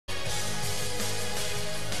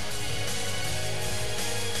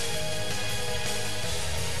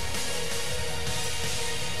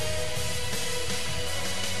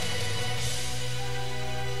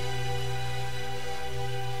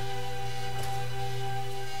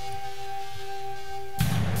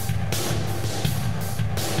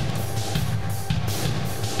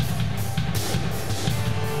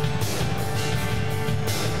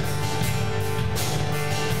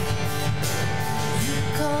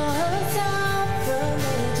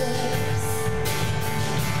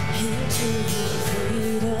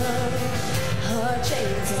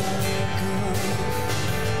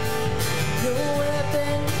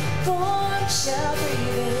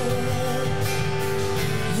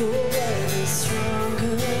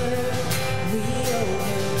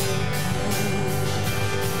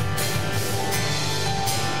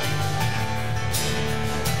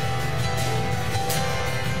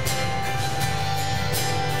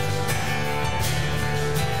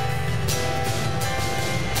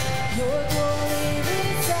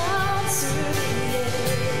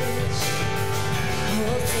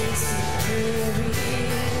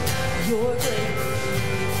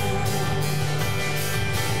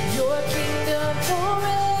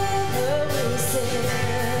forever we'll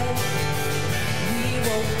stand. We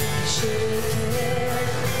won't be shaken,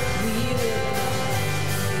 we will not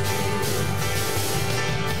fear.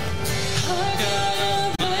 Our God,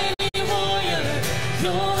 Almighty warrior,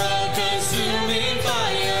 you're a consuming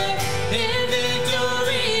fire. In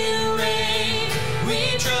victory you reign, we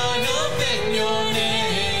triumph in your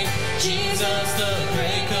name. Jesus, the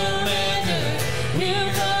great commander, you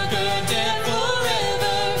conquer death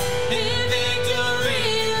forever. In victory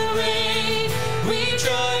you reign, we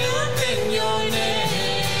triumph in your name.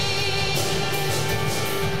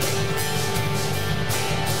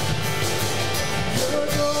 Your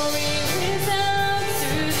glory resounds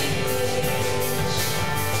through the age.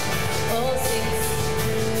 All saints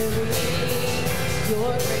glory,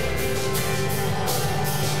 your great love.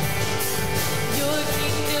 Your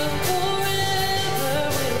kingdom forever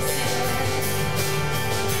will stand.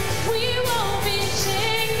 We won't be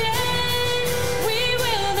shaken, we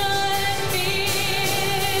will not fear.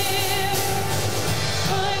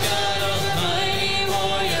 Our God, Almighty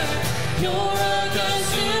warrior, you're a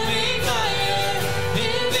consuming fire.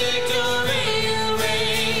 In victory you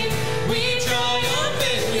reign, we triumph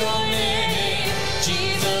in your name.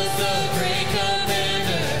 Jesus, the great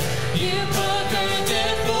commander, you conquer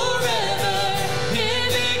death forever. In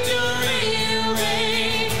victory you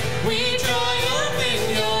reign, we triumph in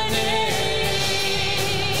your name.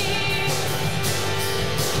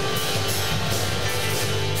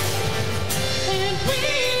 And we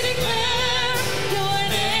declare your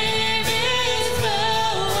name is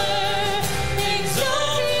power,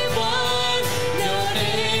 exalted one, your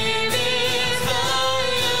name is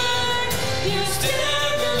higher. You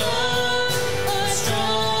stand alone, a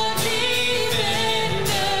strong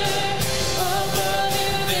defender. Above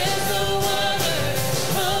you there's no other,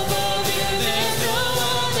 above you there's no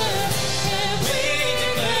other. And we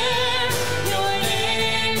declare your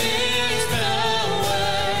name is power,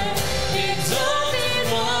 exalted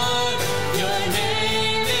one, your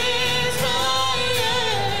name is higher.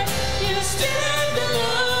 You stand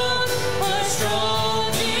alone, a strong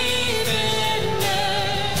defender.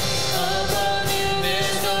 Above you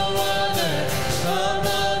there's no other,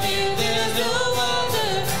 above you there's no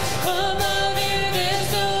other, above you there's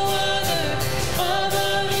no other,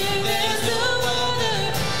 above you there's no other.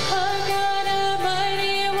 Our God,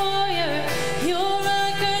 Almighty warrior, you're a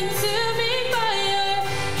consuming fire.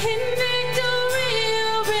 In victory you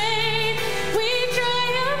reign, we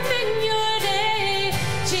triumph in your name.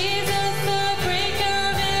 Jesus, the great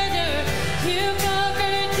commander, you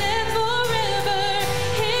conquer death forever.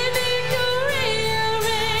 In victory you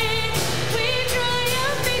reign, we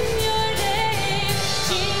triumph in your name.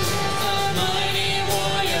 Jesus, Almighty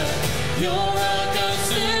warrior, you're a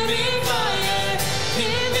consuming fire.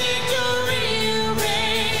 In victory you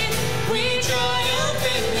reign, we triumph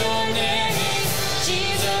in your name.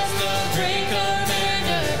 Jesus, the great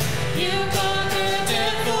commander, you conquer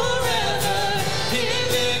death forever. In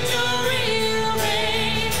victory you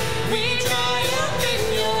reign, we triumph in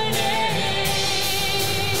your name.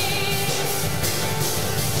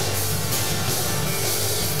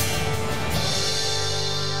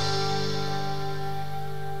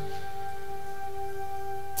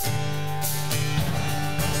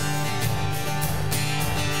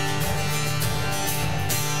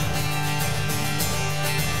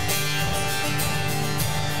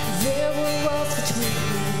 There were walls between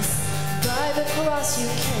us. By the cross you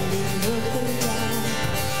came and broke them down.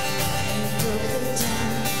 You broke them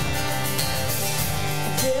down.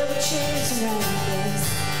 There were chains around us.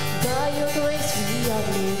 By your grace we are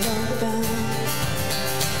no longer bound.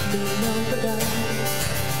 No longer bound.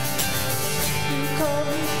 You called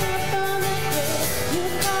me forth from the grave. You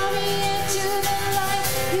called me into the light.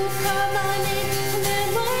 You called my name and then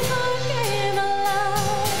my heart came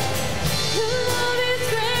alive. Your love is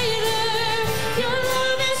greater, your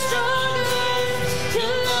love is stronger,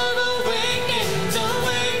 your love awakens,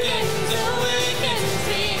 awakens, awakens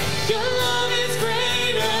me. Your love is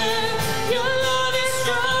greater, your love is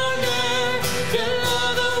stronger, your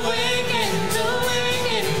love awakens,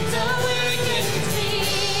 awakens, awakens me.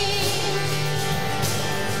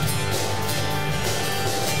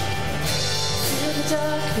 Feel the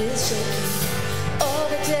darkness shaking, all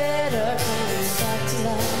the dead are coming back to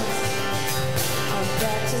life. I'm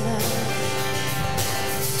back to life.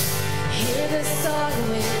 Hear the song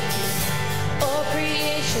awaken, all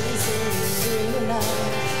creation singing you're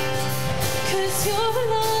alive. 'Cause you're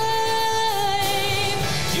alive.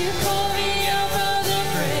 You call me out of the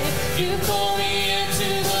grave, you call me into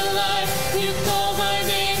the light. You call my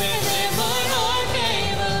name and then my heart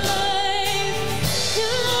came alive.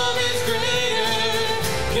 Your love is greater,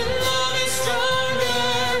 your love is stronger.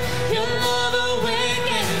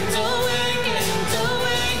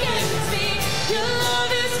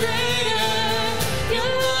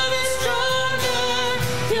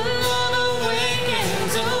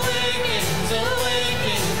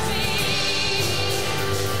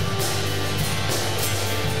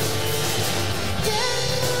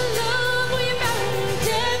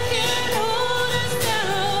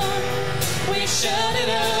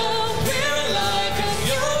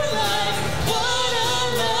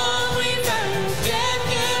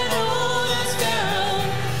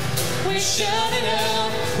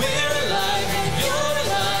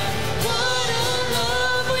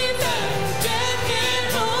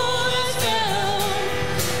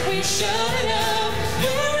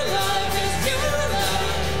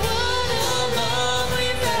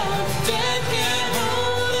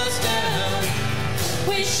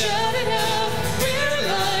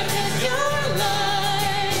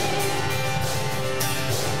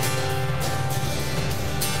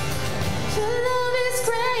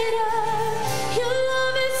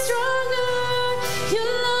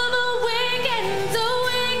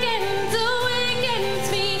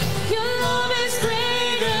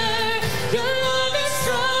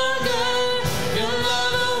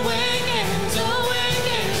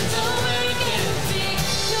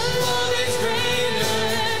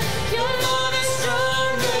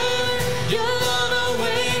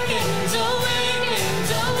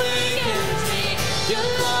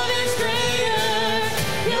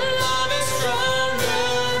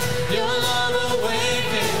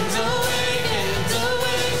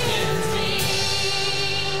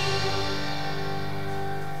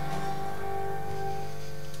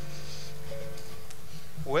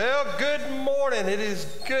 morning. It is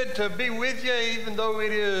good to be with you, even though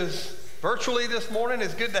it is virtually this morning.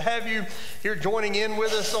 It's good to have you here joining in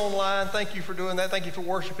with us online. Thank you for doing that. Thank you for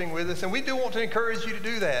worshiping with us. And we do want to encourage you to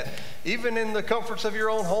do that, even in the comforts of your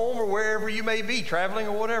own home or wherever you may be, traveling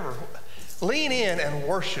or whatever. Lean in and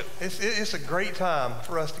worship. It's a great time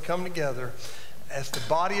for us to come together as the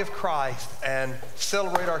body of Christ and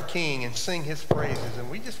celebrate our King and sing his praises. And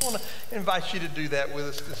we just want to invite you to do that with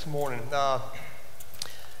us this morning.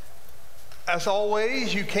 As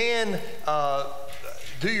always, you can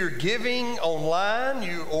do your giving online,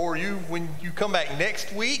 when you come back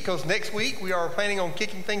next week, because next week we are planning on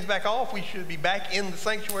kicking things back off. We should be back in the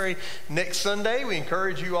sanctuary next Sunday. We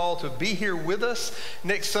encourage you all to be here with us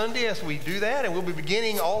next Sunday as we do that, and we'll be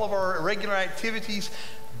beginning all of our regular activities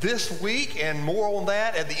this week, and more on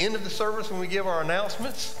that at the end of the service when we give our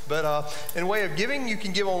announcements. But in way of giving, you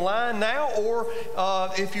can give online now, or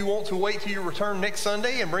if you want to wait till you return next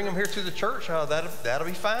Sunday and bring them here to the church, that'll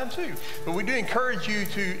be fine too. But we do encourage you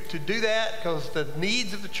to do that, because the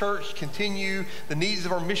needs of the church continue. The needs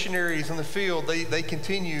of our missionaries in the field, they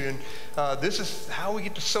continue. And this is how we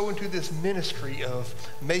get to sow into this ministry of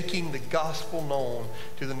making the gospel known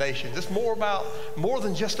to the nations. It's more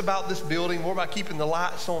than just about this building, more about keeping the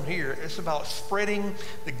lights on here. It's about spreading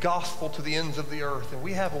the gospel to the ends of the earth, and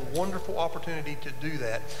we have a wonderful opportunity to do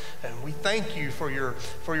that. And we thank you for your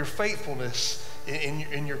faithfulness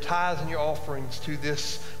in your tithes and your offerings to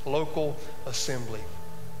this local assembly.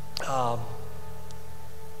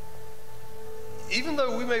 Even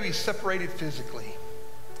though we may be separated physically,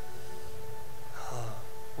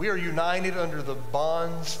 we are united under the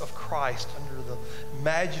bonds of Christ, under the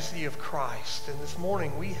majesty of Christ. And this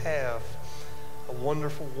morning we have a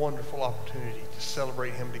wonderful, wonderful opportunity to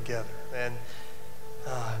celebrate him together. And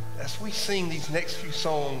as we sing these next few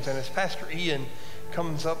songs, and as Pastor Ian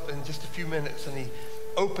comes up in just a few minutes and he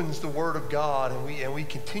opens the Word of God, and we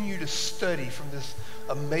continue to study from this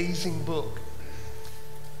amazing book,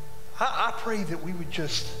 I pray that we would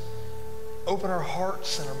just open our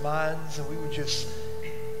hearts and our minds, and we would just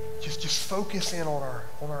focus in on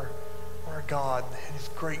our God and his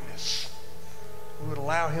greatness. We would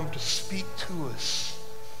allow him to speak to us,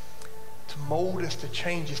 to mold us, to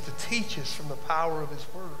change us, to teach us from the power of his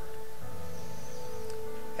word.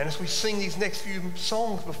 And as we sing these next few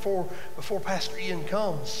songs before Pastor Ian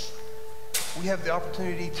comes, we have the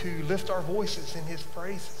opportunity to lift our voices in his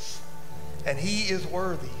praises. And he is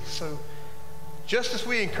worthy. So just as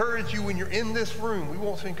we encourage you when you're in this room, we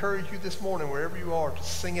want to encourage you this morning, wherever you are, to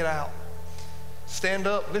sing it out. Stand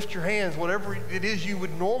up, lift your hands, whatever it is you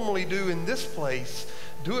would normally do in this place,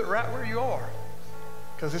 do it right where you are.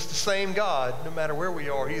 Because it's the same God, no matter where we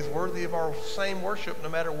are. He is worthy of our same worship, no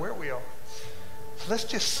matter where we are. So let's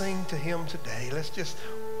just sing to him today. Let's just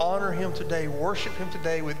honor him today, worship him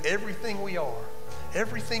today with everything we are,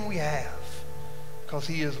 everything we have, because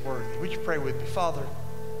he is worthy. Would you pray with me? Father,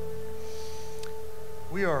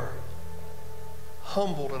 we are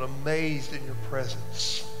humbled and amazed in your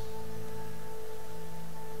presence.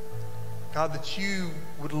 God, that you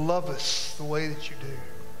would love us the way that you do.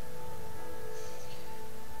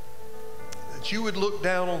 That you would look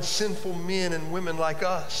down on sinful men and women like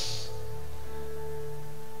us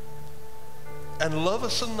and love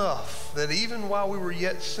us enough that even while we were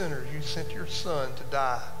yet sinners, you sent your Son to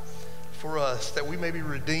die for us, that we may be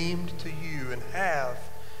redeemed to you and have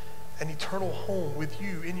an eternal home with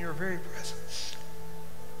you in your very presence.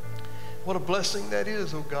 What a blessing that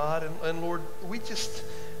is, oh God. And Lord, we just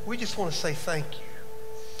want to say thank you.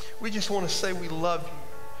 We just want to say we love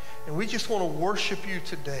you. And we just want to worship you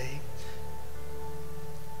today.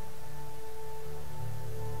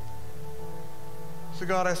 So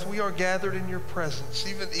God, as we are gathered in your presence,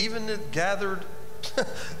 even gathered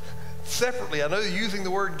separately, I know using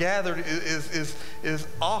the word gathered is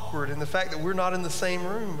awkward in the fact that we're not in the same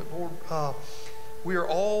room, but Lord, we are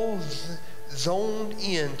all zoned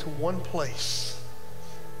in to one place,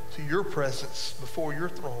 to your presence before your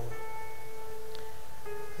throne.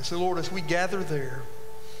 And so, Lord, as we gather there,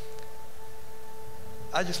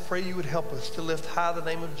 I just pray you would help us to lift high the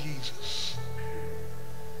name of Jesus.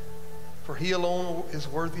 For he alone is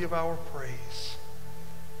worthy of our praise.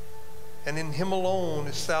 And in him alone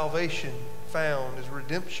is salvation found, is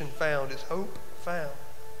redemption found, is hope found.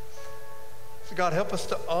 So God, help us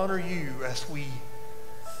to honor you as we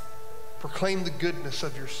proclaim the goodness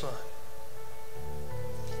of your Son.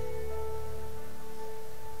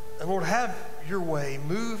 And Lord, have your way.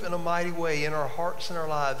 Move in a mighty way in our hearts and our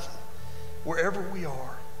lives, wherever we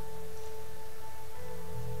are.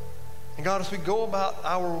 And God, as we go about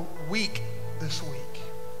our week this week,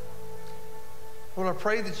 Lord, I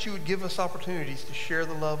pray that you would give us opportunities to share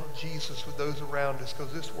the love of Jesus with those around us,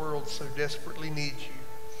 because this world so desperately needs you.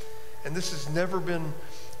 And this has never been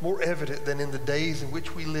more evident than in the days in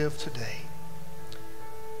which we live today.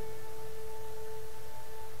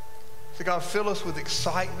 So God, fill us with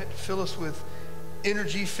excitement, fill us with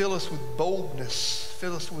energy, fill us with boldness,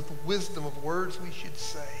 fill us with wisdom of words we should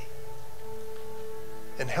say,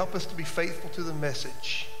 and help us to be faithful to the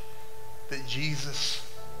message that Jesus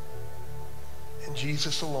and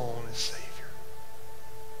Jesus alone is Savior.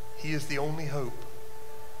 He is the only hope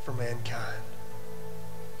for mankind.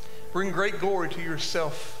 Bring great glory to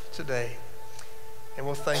yourself today, and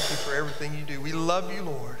we'll thank you for everything you do. We love you,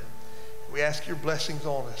 Lord. We ask your blessings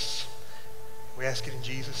on us. We ask it in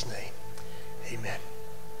Jesus' name. Amen.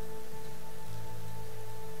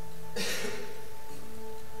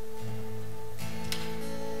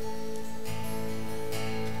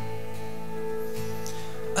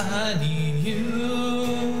 I need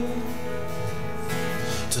you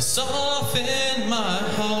to soften my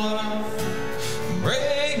heart,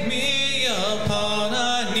 break me apart.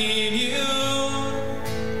 I need you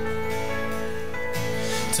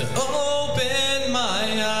to open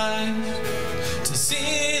my eyes, to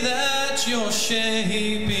see that you're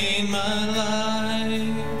shaping my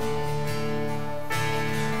life.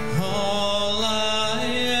 All I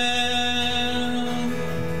am,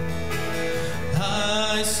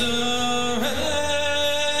 I surrender.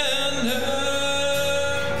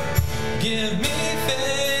 Give me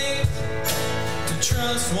faith to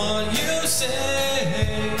trust what you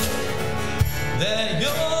say, that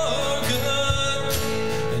you're good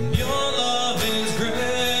and your love is great.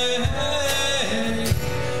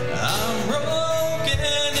 I'm broken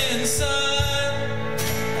inside,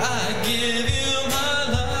 I give you my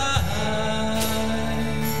life.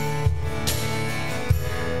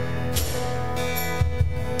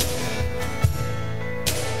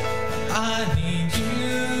 I need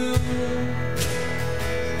you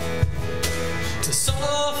to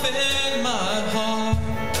soften my heart,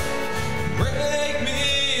 break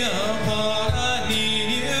me apart. I need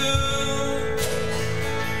you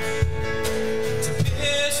to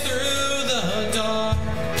pierce through the dark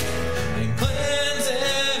and cleanse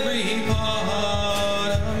every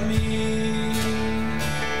part of me.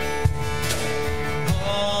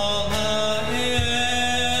 All I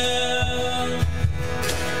am,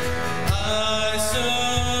 I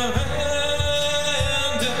surrender.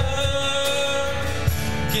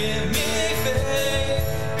 Give me faith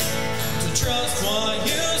to trust what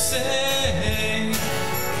you say,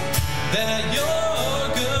 that you're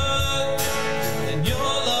good and your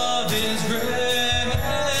love is great.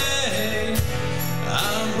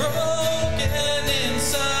 I'm broken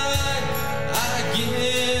inside, I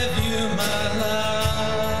give you my life.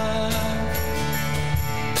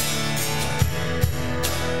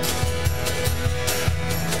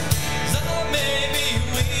 'Cause I may be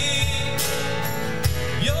weak,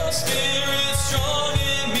 your spirit's strong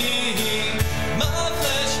in me. My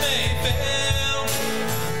flesh may fail,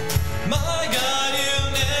 my God, you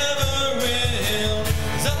never will.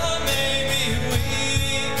 'Cause I may be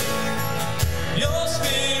weak, your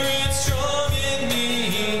spirit's strong in me.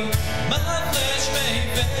 My flesh may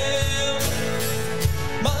fail,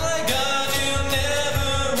 my God, you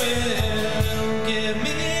never will. Give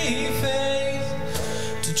me faith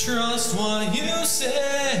to trust what you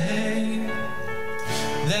say,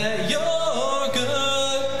 that you're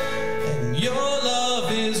good and your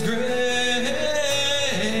love is great.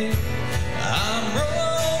 I'm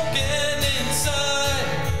broken inside,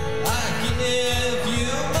 I give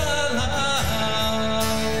you my life.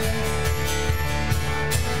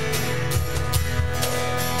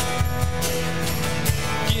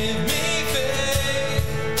 Give me faith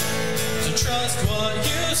to trust what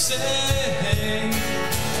you say,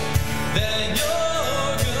 that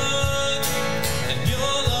you're good and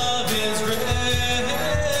your love is great.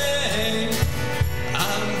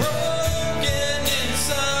 I'm broken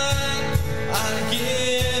inside, I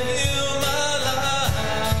give you my life.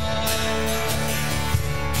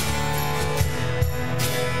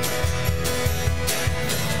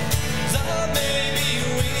 'Cause I may be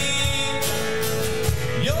weak,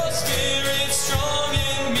 your spirit's strong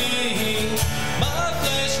in me. My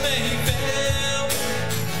flesh may fail,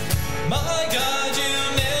 my God,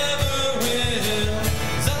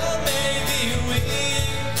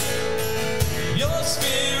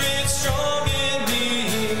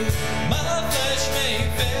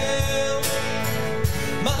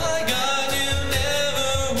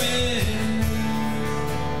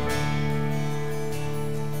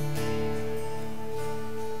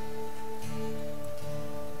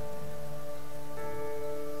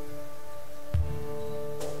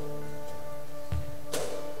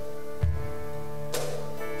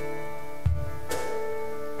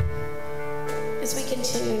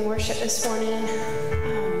 worship this morning,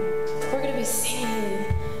 we're going to be singing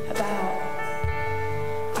about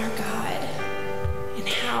our God and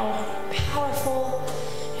how powerful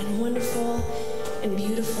and wonderful and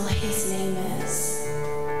beautiful His name is.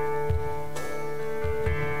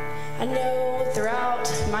 I know throughout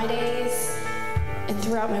my days and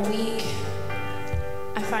throughout my week,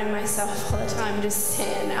 I find myself all the time just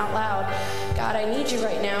saying out loud, God, I need you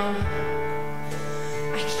right now.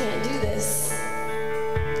 I can't do this.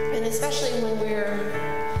 And especially when we're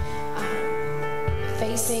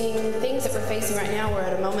facing things that we're facing right now, we're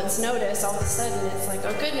at a moment's notice, all of a sudden it's like,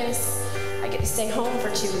 oh goodness, I get to stay home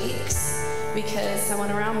for 2 weeks because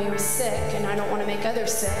someone around me was sick and I don't want to make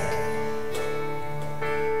others sick.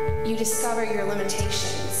 You discover your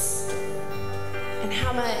limitations and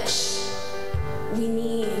how much we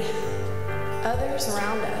need others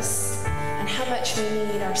around us and how much we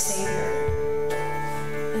need our Savior.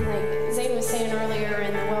 And like Zane was saying earlier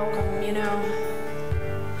in the welcome, you know,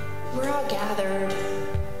 we're all gathered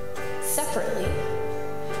separately,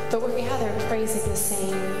 but we're gathered praising the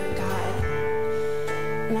same God.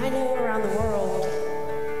 And I know around the world,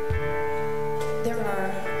 there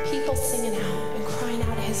are people singing out and crying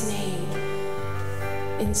out His name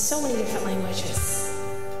in so many different languages,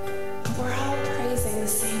 but we're all praising the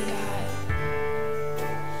same God.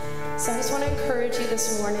 So I just want to encourage you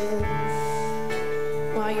this morning,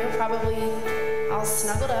 while you're probably all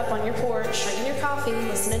snuggled up on your porch, drinking your coffee,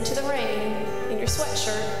 listening to the rain in your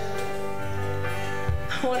sweatshirt,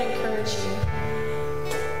 I want to encourage you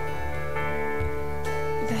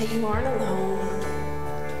that you aren't alone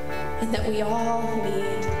and that we all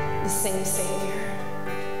need the same Savior.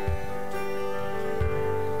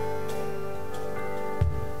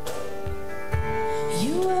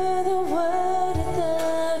 You were the Word at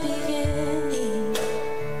the beginning.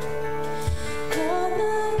 God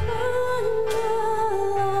the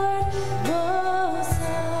Lord Most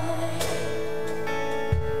High.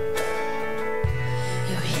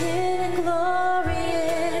 Your hidden glory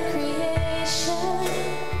in creation,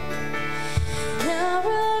 now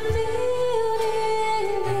revealed in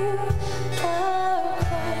you, our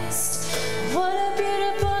Christ. What a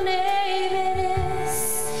beautiful name it is.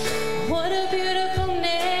 What a beautiful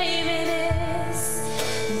name it is.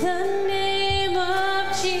 The name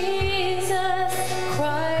of Jesus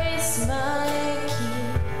Christ, my King.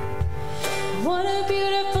 What a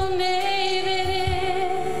beautiful name it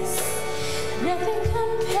is. Nothing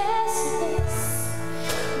compares to this.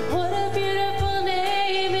 What a beautiful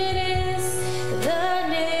name it is. The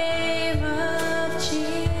name of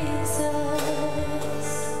Jesus.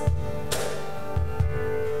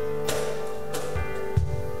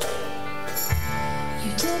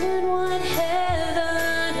 You didn't want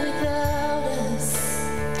heaven without us.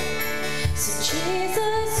 So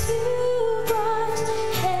Jesus, you brought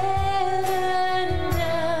heaven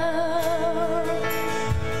down.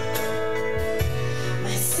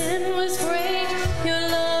 My sin was great, your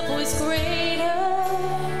love was greater.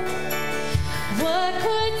 What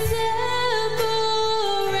could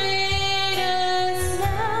separate us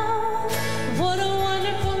now? What a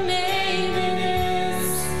wonderful name it is.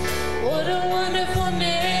 What a wonderful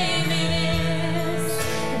name it is.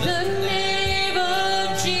 The name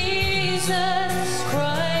of Jesus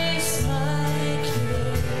Christ, my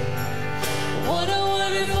King. What a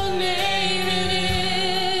wonderful name it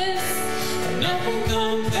is. Nothing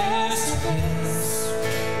compares to this.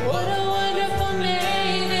 What a wonderful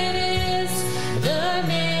name it is. The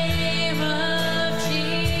name of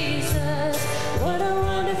Jesus. What a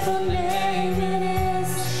wonderful name it is.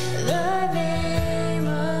 The name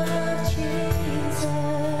of Jesus.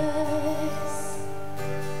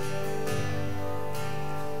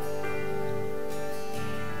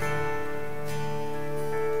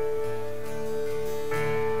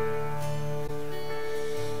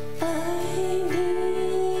 I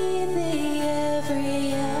need Thee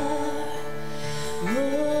every hour,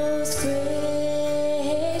 most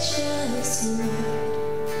gracious Lord.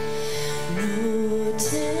 No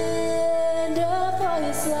tender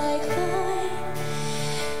voice like Thine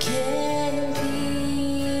can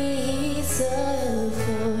peace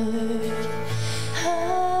afford. I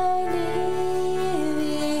need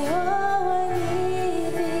Thee, oh, I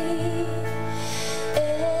need Thee.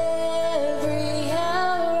 Every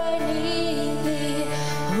hour I need Thee.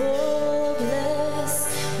 Oh, bless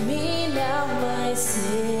me now, my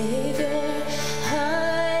Savior. I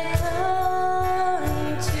come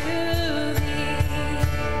to Thee.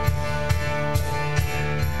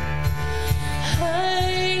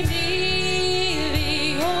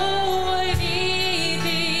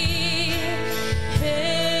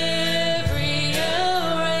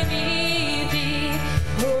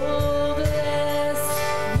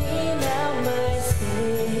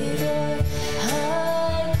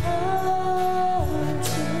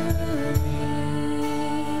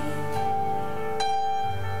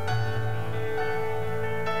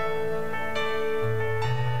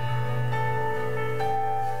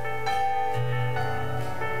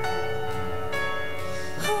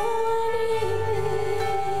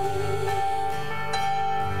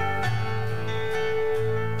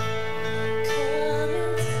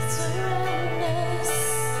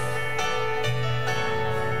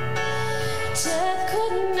 Death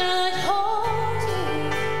could not hold you.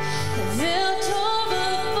 The veil tore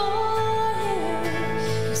before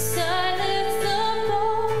you. You silenced the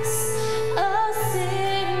voice of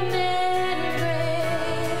sin and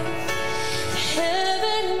grave. The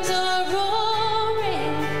heavens are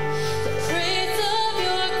roaring the praise of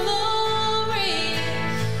your glory.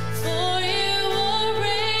 For you were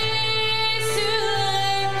raised to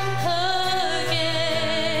life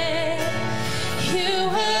again. You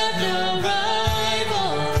have no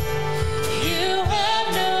rival. You have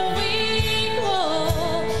no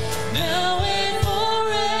equal. Now and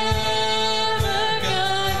forever,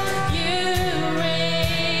 God, you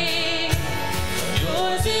reign.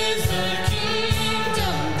 Yours is the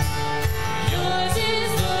kingdom. Yours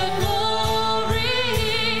is the glory.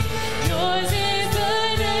 Yours is the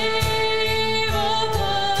name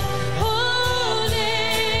above all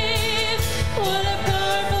names. What a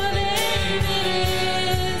powerful name it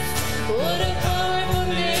is. What a powerful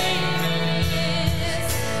name it is.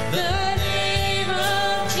 The name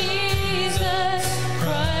of Jesus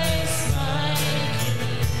Christ, my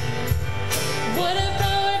King. What a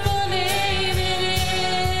powerful name it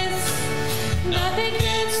is. Nothing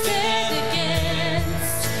can stand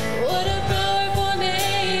against. What a powerful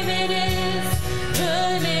name it is. The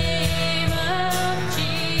name of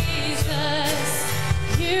Jesus.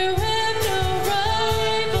 You have no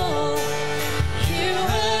rival. You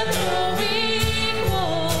have no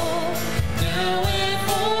equal. Now and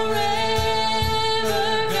forever,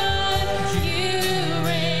 God, you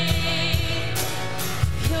reign.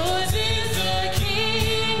 Yours is the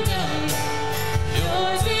kingdom.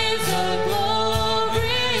 Yours is the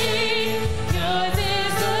glory. Yours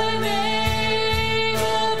is the name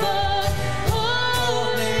above all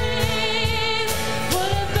names.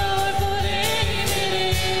 What a powerful name it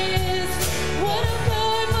is. What a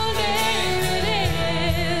powerful name it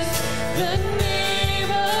is. The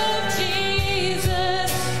name of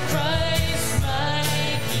Jesus Christ, my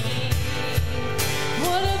King.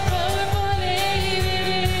 What a powerful name it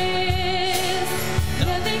is.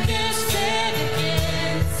 Nothing can stand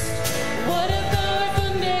against. What a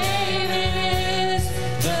powerful name it is.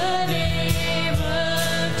 The name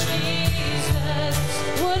of Jesus.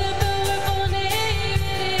 What a powerful name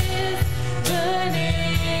it is. The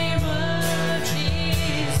name of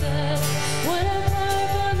Jesus. What a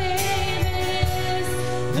powerful name it is.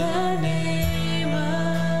 The name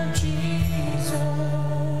of Jesus.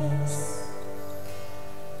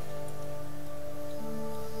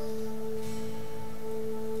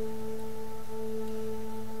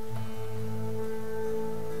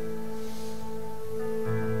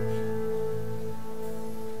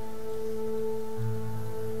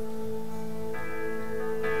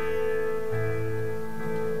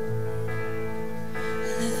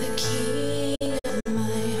 Let the King of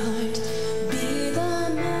my heart be the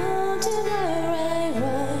mountain where I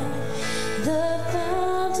run, the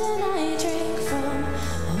fountain I drink from.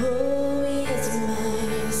 Oh, he is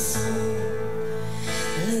my song.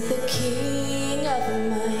 Let the King of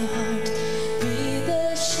my heart be the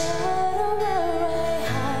shadow where I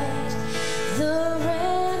hide, the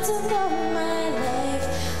ransom of my life.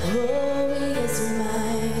 Oh, he is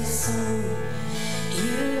my song.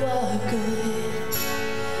 You are good,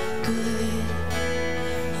 good.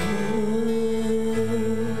 Oh,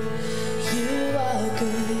 you are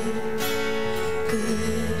good,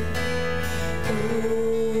 good. Oh,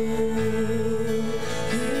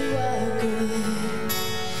 you are good,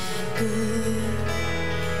 good.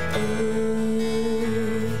 Oh,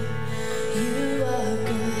 you are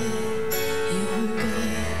good, you are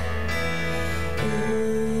good. Oh,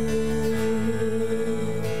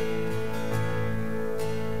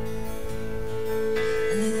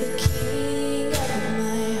 let the King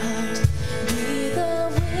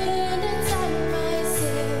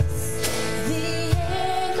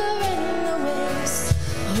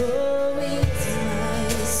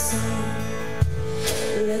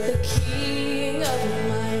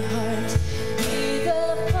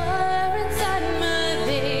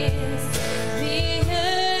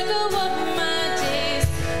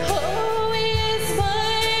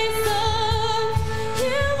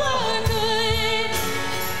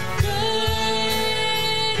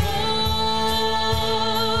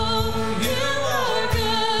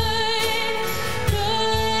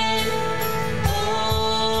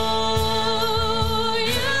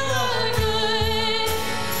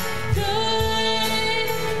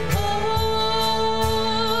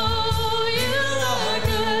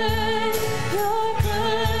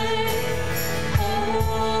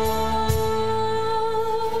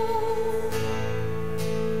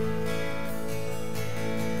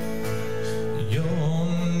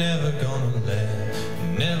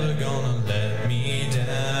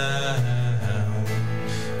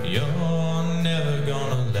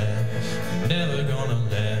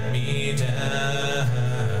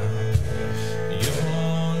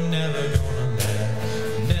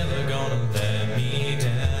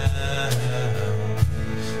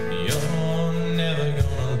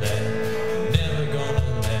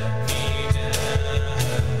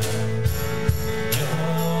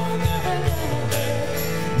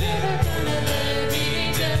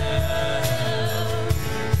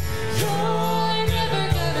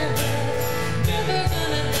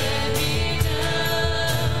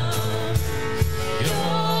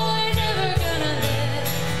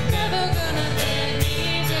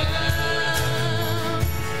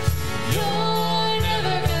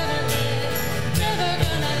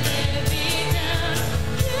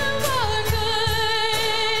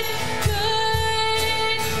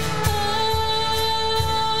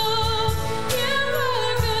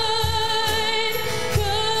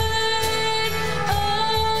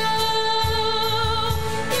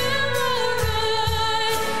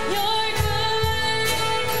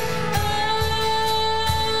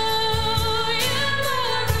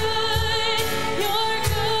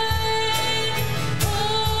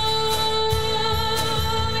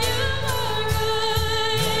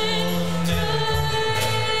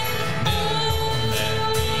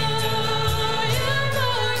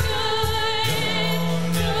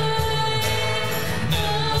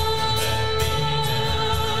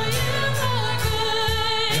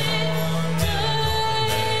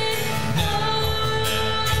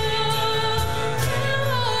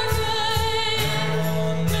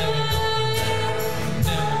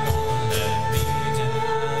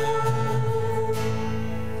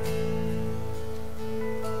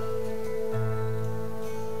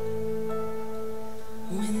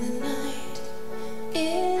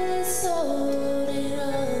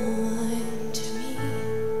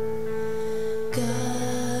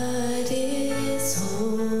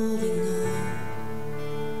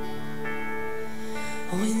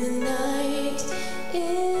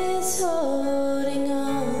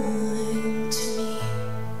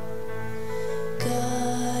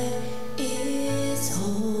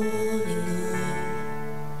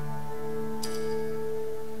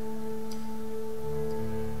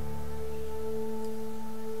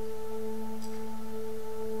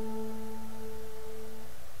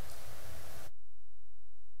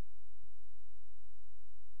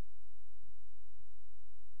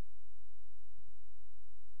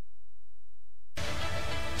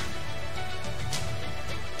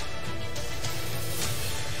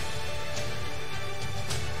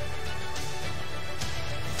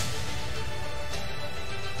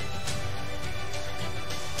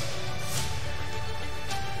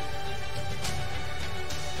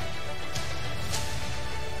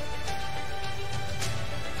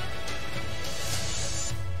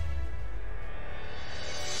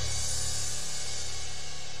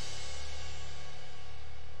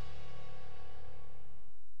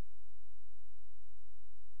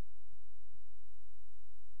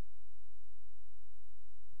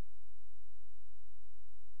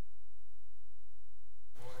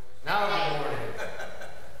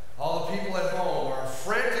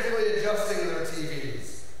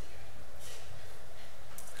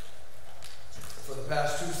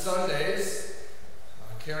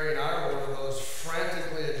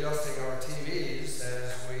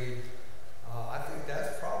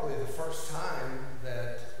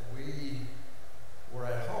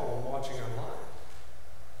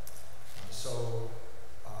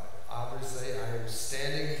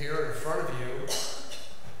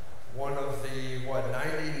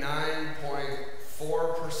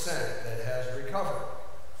recover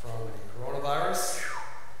from the coronavirus.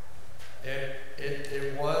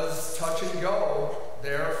 It was touch and go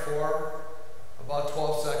there for about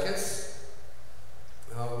 12 seconds.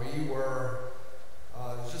 It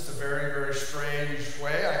was just a very, very strange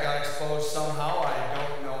way. I got exposed somehow. I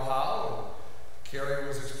don't know how. Carrie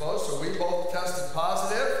was exposed, so we both tested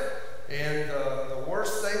positive. And the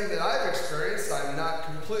worst thing that I've experienced, I'm not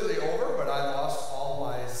completely over, but I lost all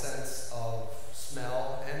my sense of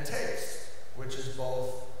smell and taste, which is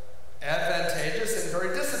both advantageous and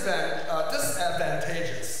very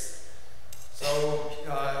disadvantageous. So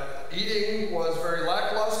eating was very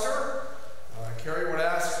lackluster. Carrie would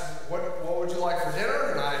ask, what would you like for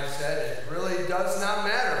dinner? And I said, it really does not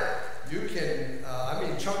matter. You can,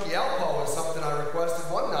 Chunky Alpo is something I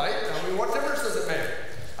requested one night. What difference does it make?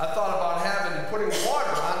 I thought about putting water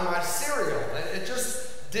on my cereal. It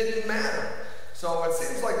just didn't matter. So it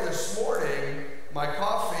seems like this morning, my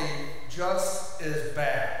coffee just is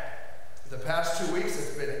bad. The past 2 weeks,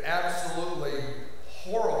 it's been absolutely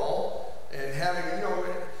horrible. And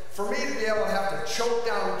for me to be able to have to choke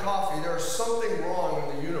down coffee, there's something wrong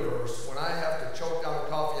in the universe when I have to choke down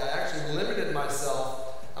coffee. I actually limited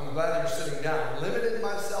myself, I'm glad you're sitting down, limited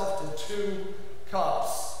myself to 2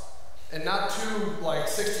 cups. And not 2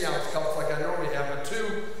 60-ounce cups like I normally have, but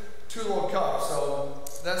two little cups. So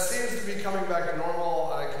that seems to be coming back to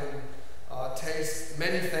normal. I can taste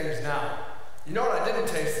many things now. You know what I didn't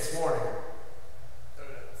taste this morning?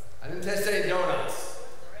 Donuts. I didn't taste any donuts.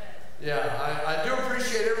 Yeah, I do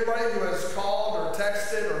appreciate everybody who has called or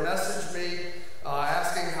texted or messaged me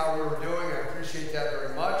asking how we were doing. I appreciate that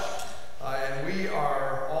very much. And we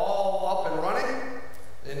are all up and running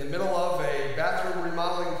in the middle of a bathroom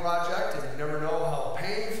remodeling project, and you never know how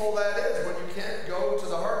painful that is when you can't go to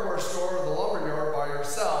the hardware store or the lumber yard by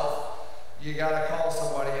yourself. You got to call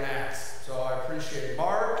somebody and ask. So I appreciate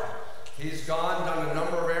Mark. He's done a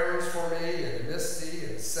number of errands for me, and Misty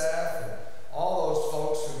and Seth and all those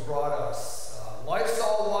folks who brought us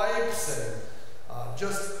Lysol wipes and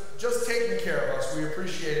just taking care of us. We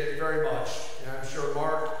appreciate it very much. And I'm sure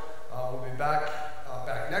Mark will be back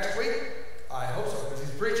next week. I hope so, because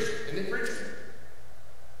he's preaching. Isn't he preaching?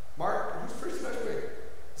 Mark, who's preaching next week?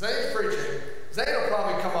 Zane's preaching. Zane will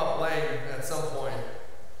probably come up lame at some point.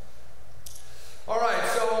 All right,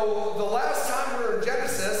 so the last time we were in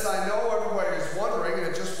Genesis, I know everybody is wondering,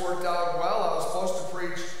 and it just worked out well. I was supposed to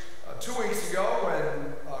preach 2 weeks ago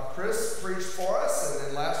when Chris preached for us, and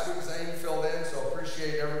then last week Zane filled in, so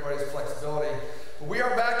appreciate everybody's flexibility. But we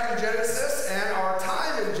are back in Genesis, and our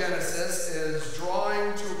time in Genesis is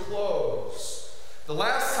drawing to a close. The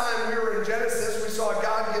last time we were in Genesis, we saw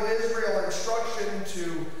God give Israel instruction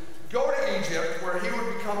to go to Egypt, where he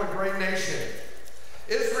would become a great nation.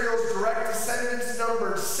 Israel's direct descendants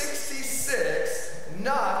numbered 66,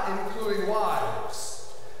 not including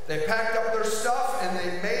wives. They packed up their stuff and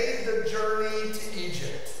they made the journey to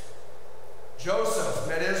Egypt. Joseph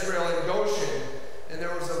met Israel in Goshen, and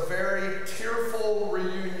there was a very tearful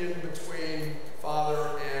reunion between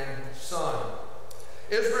father and son.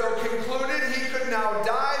 Israel concluded he could now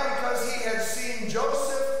die because he had seen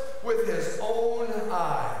Joseph with his own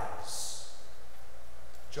eyes.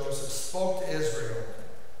 Joseph spoke to Israel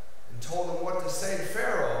and told him what to say to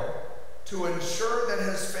Pharaoh to ensure that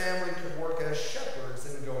his family could work as shepherds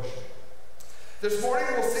in Goshen. This morning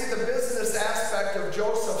we'll see the business aspect of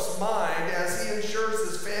Joseph's mind as he ensures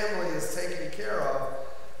his family is taken care of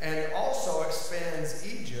and also expands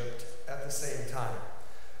Egypt at the same time.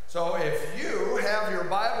 So if you have your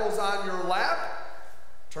Bibles on your lap,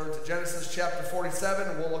 turn to Genesis chapter 47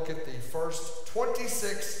 and we'll look at the first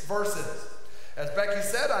 26 verses. As Becky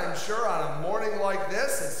said, I'm sure on a morning like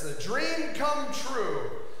this, it's a dream come true.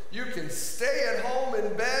 You can stay at home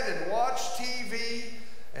in bed and watch TV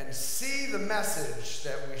and see the message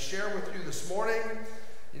that we share with you this morning.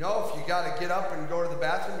 You know, if you got to get up and go to the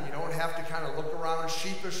bathroom, you don't have to kind of look around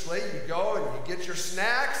sheepishly. You go and you get your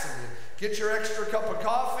snacks and you get your extra cup of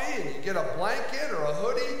coffee and you get a blanket or a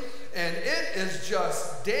hoodie, and it is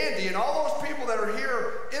just dandy. And all those people that are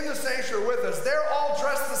here in the sanctuary with us, they're all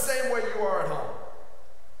dressed the same way you are at home.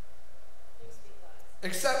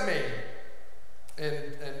 Except me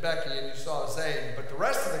and Becky, and you saw Zane, but the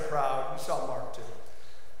rest of the crowd, you saw Mark too.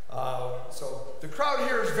 So the crowd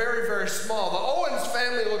here is very, very small. The Owens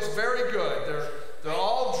family looks very good. They're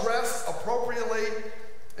all dressed appropriately,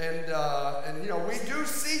 and you know, we do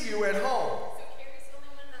see you at home. So Carrie's the only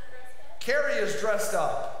one not dressed up? Carrie is dressed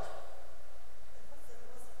up.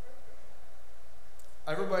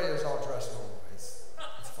 Everybody is all dressed normal. It's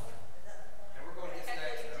fine. And we're going to get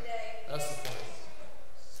today. That's the point.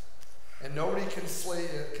 And nobody can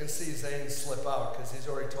see Zane slip out because he's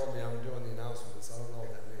already told me I'm doing the announcements.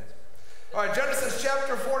 All right, Genesis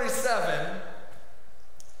chapter 47.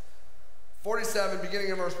 47, beginning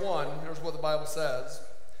of verse 1, here's what the Bible says.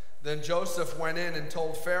 Then Joseph went in and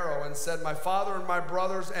told Pharaoh and said, my father and my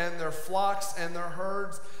brothers and their flocks and their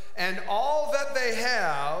herds and all that they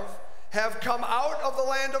have come out of the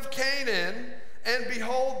land of Canaan, and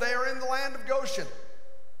behold, they are in the land of Goshen.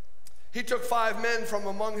 He took 5 men from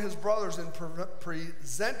among his brothers and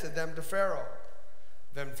presented them to Pharaoh.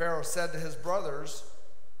 Then Pharaoh said to his brothers,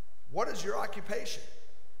 what is your occupation?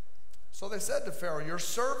 So they said to Pharaoh, your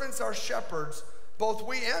servants are shepherds, both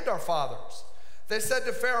we and our fathers. They said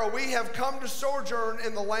to Pharaoh, we have come to sojourn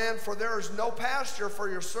in the land, for there is no pasture for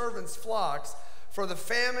your servants' flocks, for the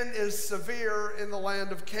famine is severe in the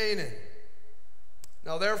land of Canaan.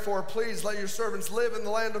 Now therefore, please let your servants live in the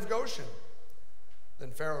land of Goshen.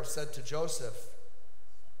 Then Pharaoh said to Joseph,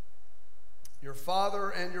 your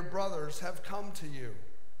father and your brothers have come to you.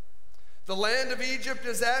 The land of Egypt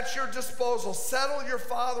is at your disposal. Settle your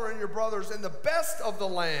father and your brothers in the best of the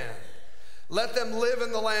land. Let them live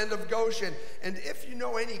in the land of Goshen. And if you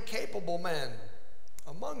know any capable men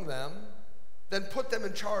among them, then put them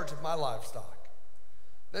in charge of my livestock.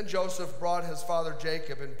 Then Joseph brought his father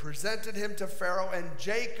Jacob and presented him to Pharaoh, and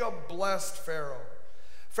Jacob blessed Pharaoh.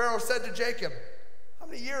 Pharaoh said to Jacob, how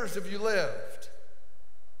many years have you lived?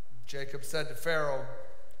 Jacob said to Pharaoh,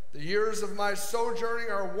 the years of my sojourning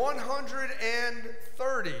are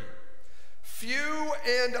 130. Few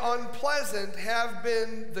and unpleasant have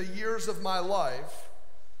been the years of my life,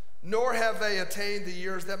 nor have they attained the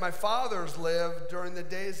years that my fathers lived during the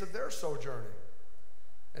days of their sojourning.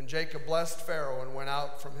 And Jacob blessed Pharaoh and went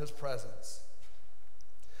out from his presence.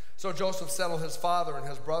 So Joseph settled his father and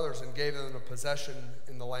his brothers and gave them a possession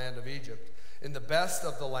in the land of Egypt, in the best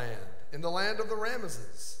of the land, in the land of the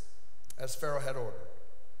Ramesses, as Pharaoh had ordered.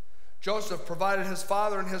 Joseph provided his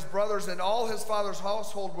father and his brothers and all his father's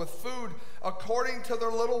household with food according to their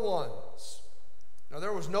little ones. Now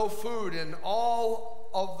there was no food in all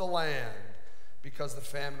of the land because the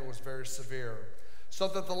famine was very severe, so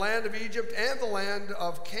that the land of Egypt and the land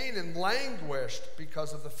of Canaan languished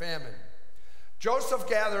because of the famine. Joseph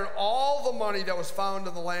gathered all the money that was found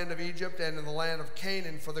in the land of Egypt and in the land of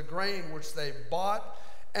Canaan for the grain which they bought,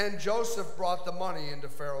 and Joseph brought the money into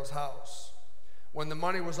Pharaoh's house. When the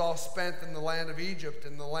money was all spent in the land of Egypt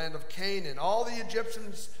and the land of Canaan, all the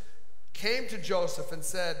Egyptians came to Joseph and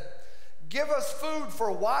said, give us food,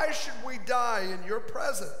 for why should we die in your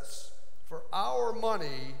presence? For our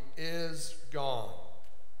money is gone.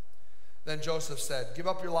 Then Joseph said, give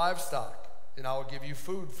up your livestock, and I will give you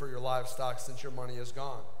food for your livestock, since your money is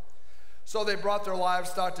gone. So they brought their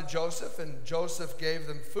livestock to Joseph, and Joseph gave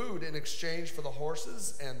them food in exchange for the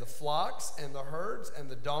horses and the flocks and the herds and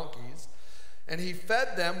the donkeys. And he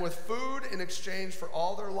fed them with food in exchange for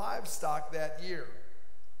all their livestock that year.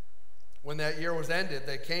 When that year was ended,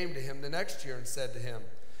 they came to him the next year and said to him,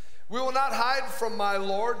 we will not hide from my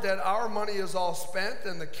lord that our money is all spent,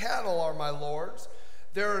 and the cattle are my lord's.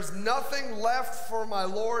 There is nothing left for my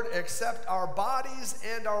lord except our bodies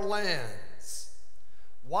and our lands.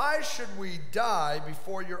 Why should we die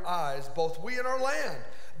before your eyes, both we and our land?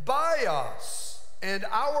 Buy us and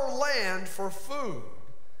our land for food,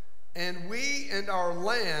 and we and our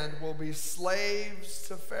land will be slaves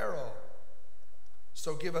to Pharaoh.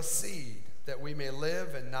 So give us seed, that we may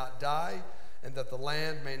live and not die, and that the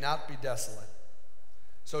land may not be desolate.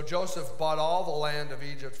 So Joseph bought all the land of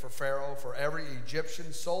Egypt for Pharaoh, for every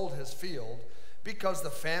Egyptian sold his field, because the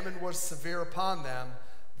famine was severe upon them.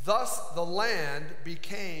 Thus the land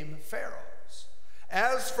became Pharaoh's.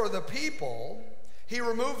 As for the people, he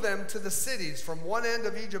removed them to the cities from one end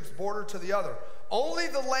of Egypt's border to the other. Only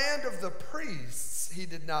the land of the priests he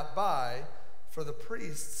did not buy, for the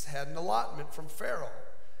priests had an allotment from Pharaoh,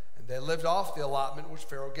 and they lived off the allotment which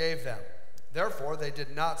Pharaoh gave them. Therefore they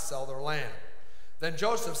did not sell their land. Then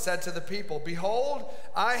Joseph said to the people, behold,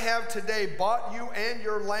 I have today bought you and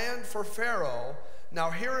your land for Pharaoh. Now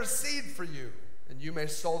here is seed for you, and you may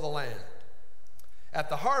sow the land. At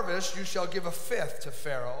the harvest you shall give 1/5 to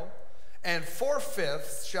Pharaoh, and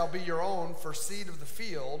 4/5 shall be your own for seed of the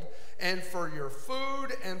field, and for your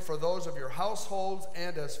food, and for those of your households,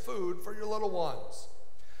 and as food for your little ones.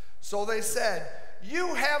 So they said,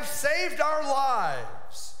 you have saved our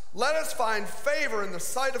lives. Let us find favor in the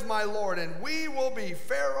sight of my Lord, and we will be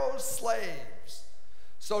Pharaoh's slaves.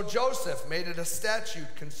 So Joseph made it a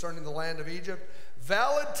statute concerning the land of Egypt,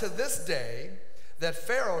 valid to this day, that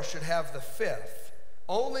Pharaoh should have the 5th.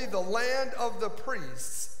 Only the land of the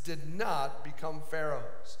priests did not become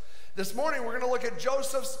Pharaoh's. This morning we're going to look at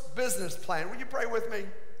Joseph's business plan. Will you pray with me?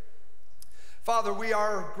 Father, we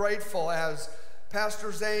are grateful as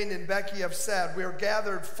Pastor Zane and Becky have said, we are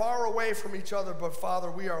gathered far away from each other, but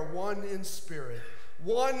Father, we are one in spirit,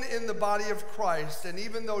 one in the body of Christ, and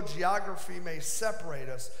even though geography may separate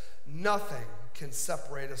us, nothing can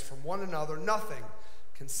separate us from one another. Nothing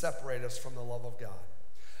can separate us from the love of God.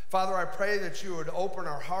 Father, I pray that you would open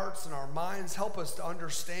our hearts and our minds, help us to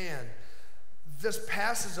understand this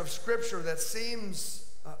passage of Scripture that seems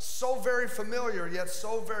so very familiar, yet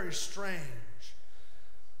so very strange.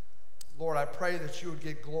 Lord, I pray that you would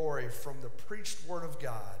get glory from the preached word of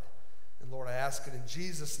God. And Lord, I ask it in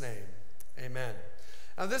Jesus' name. Amen.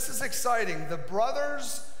 Now this is exciting. The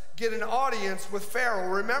brothers get an audience with Pharaoh.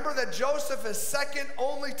 Remember that Joseph is second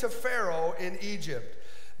only to Pharaoh in Egypt.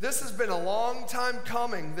 This has been a long time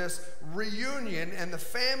coming, this reunion, and the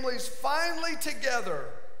family's finally together.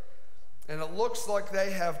 And it looks like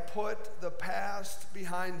they have put the past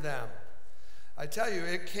behind them. I tell you,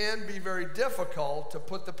 it can be very difficult to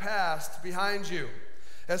put the past behind you,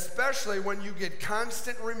 especially when you get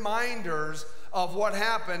constant reminders of what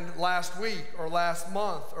happened last week or last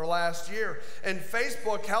month or last year. And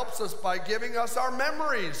Facebook helps us by giving us our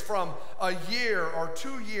memories from a year or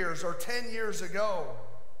 2 years or 10 years ago.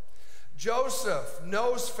 Joseph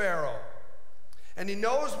knows Pharaoh, and he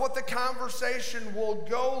knows what the conversation will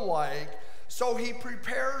go like. So he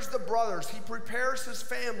prepares the brothers, he prepares his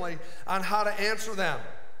family on how to answer them.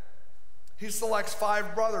 He selects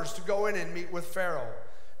 5 brothers to go in and meet with Pharaoh.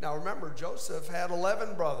 Now remember, Joseph had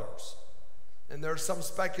 11 brothers. And there's some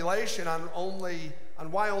speculation on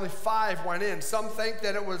why only 5 went in. Some think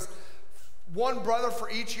that it was 1 brother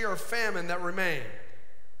for each year of famine that remained.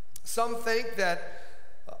 Some think that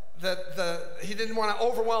he didn't want to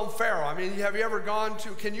overwhelm Pharaoh. I mean, have you ever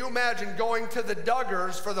can you imagine going to the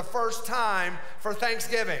Duggars for the first time for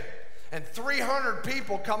Thanksgiving? And 300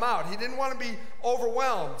 people come out. He didn't want to be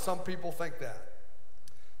overwhelmed. Some people think that.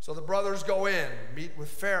 So the brothers go in, meet with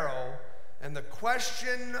Pharaoh, and the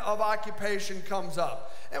question of occupation comes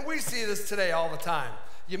up. And we see this today all the time.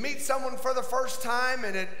 You meet someone for the first time,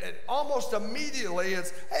 and it almost immediately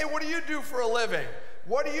is, hey, what do you do for a living?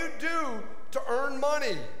 What do you do to earn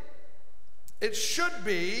money? It should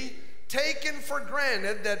be taken for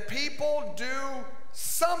granted that people do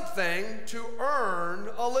something to earn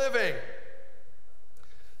a living.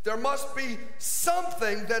 There must be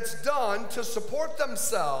something that's done to support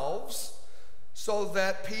themselves so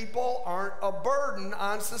that people aren't a burden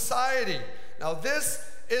on society. Now, this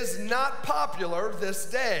is not popular this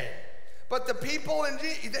day, but the people in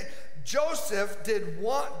Joseph did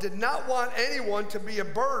not want anyone to be a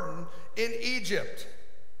burden in Egypt.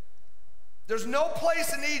 There's no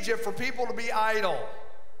place in Egypt for people to be idle.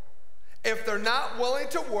 If they're not willing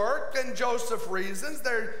to work, then Joseph reasons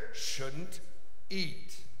they shouldn't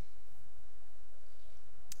eat.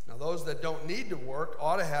 Now, those that don't need to work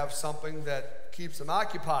ought to have something that keeps them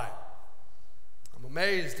occupied. I'm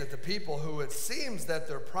amazed at the people who it seems that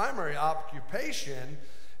their primary occupation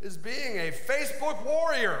is being a Facebook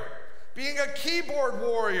warrior, being a keyboard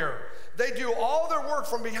warrior. They do all their work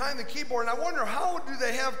from behind the keyboard, and I wonder, how do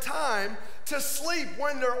they have time to sleep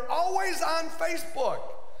when they're always on Facebook?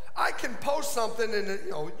 I can post something and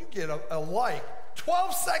you get a like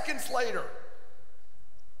 12 seconds later.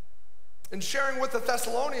 In sharing with the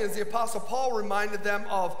Thessalonians, the Apostle Paul reminded them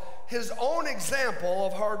of his own example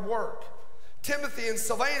of hard work. Timothy and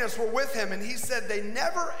Silvanus were with him, and he said they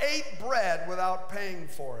never ate bread without paying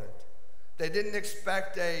for it. They didn't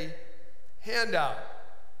expect a handout.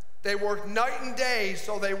 They worked night and day,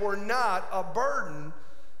 so they were not a burden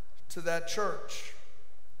to that church.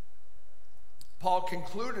 Paul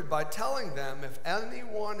concluded by telling them, if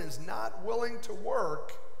anyone is not willing to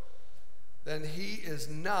work, then he is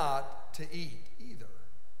not to eat either.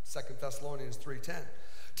 2 Thessalonians 3:10.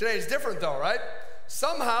 Today is different though, right?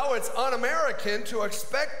 Somehow it's un-American to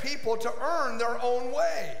expect people to earn their own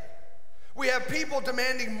way. We have people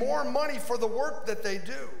demanding more money for the work that they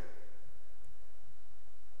do.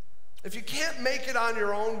 If you can't make it on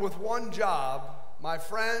your own with one job, my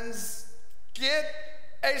friends, get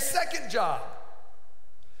a second job.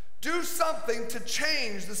 Do something to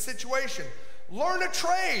change the situation. Learn a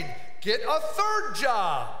trade. Get a third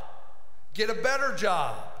job. Get a better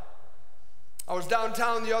job. I was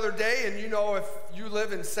downtown the other day, and if you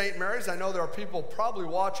live in St. Mary's, I know there are people probably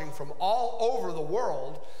watching from all over the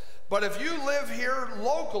world, but if you live here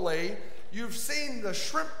locally, you've seen the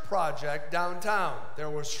shrimp project downtown. There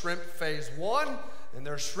was shrimp phase 1, and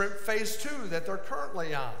there's shrimp phase 2 that they're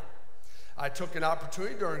currently on. I took an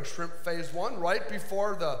opportunity during shrimp phase 1, right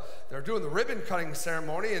before they're doing the ribbon cutting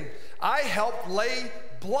ceremony, and I helped lay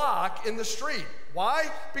block in the street. Why?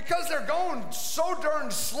 Because they're going so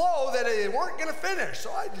darn slow that they weren't going to finish.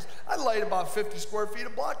 So I laid about 50 square feet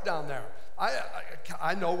of block down there.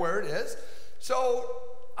 I know where it is. So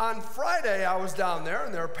on Friday, I was down there,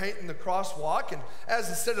 and they were painting the crosswalk. And as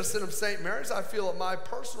a citizen of St. Mary's, I feel it my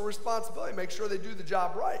personal responsibility to make sure they do the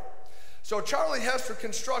job right. So Charlie Hester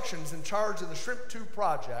Construction's in charge of the Shrimp 2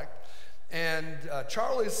 project. And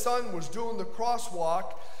Charlie's son was doing the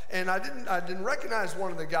crosswalk, and I didn't recognize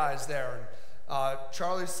one of the guys there. And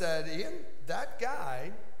Charlie said, "Ian, that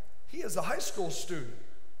guy, he is a high school student."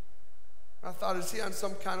 I thought, is he on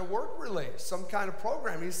some kind of work release, some kind of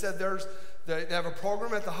program? He said they have a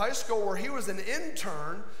program at the high school where he was an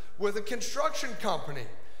intern with a construction company.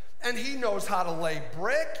 And he knows how to lay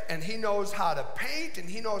brick, and he knows how to paint, and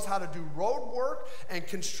he knows how to do road work and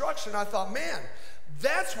construction. I thought, man,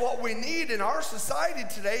 that's what we need in our society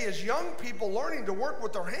today, is young people learning to work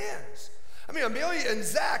with their hands. I mean, Amelia and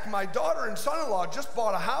Zach, my daughter and son-in-law, just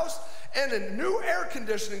bought a house, and a new air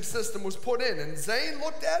conditioning system was put in. And Zane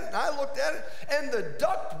looked at it, and I looked at it, and the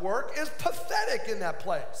duct work is pathetic in that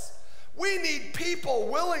place. We need people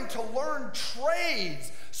willing to learn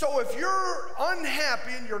trades. So if you're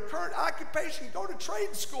unhappy in your current occupation, go to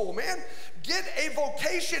trade school, man. Get a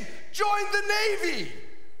vocation. Join the Navy.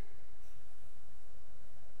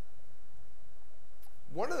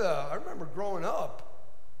 I remember growing up,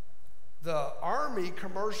 the Army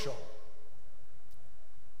commercial,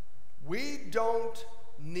 "We don't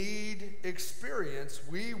need experience,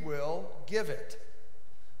 we will give it."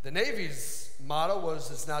 The Navy's motto was,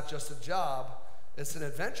 "It's not just a job, it's an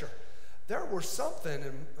adventure." There was something,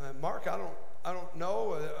 and Mark, I don't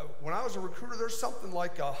know, when I was a recruiter, there's something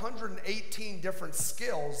like 118 different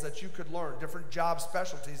skills that you could learn, different job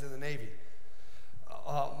specialties in the Navy.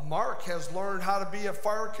 Mark has learned how to be a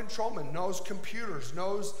fire controlman, knows computers,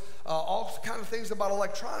 knows all kind of things about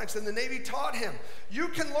electronics, and the Navy taught him. You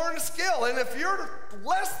can learn a skill, and if you're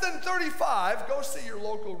less than 35, go see your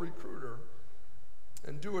local recruiter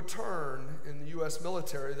and do a turn in the U.S.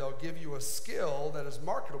 military. They'll give you a skill that is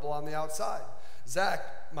marketable on the outside.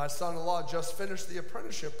 Zach, my son-in-law, just finished the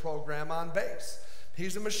apprenticeship program on base.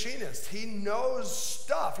 He's a machinist. He knows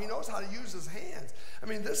stuff. He knows how to use his hands. I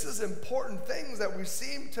mean, this is important things that we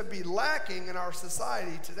seem to be lacking in our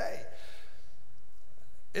society today.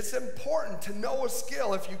 It's important to know a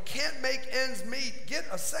skill. If you can't make ends meet, get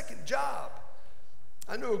a second job.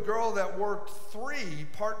 I knew a girl that worked 3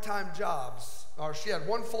 part-time jobs, or she had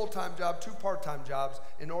 1 full-time job, 2 part-time jobs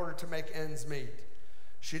in order to make ends meet.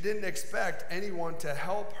 She didn't expect anyone to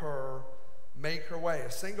help her make her way,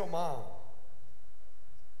 a single mom.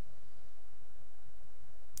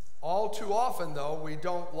 All too often, though, we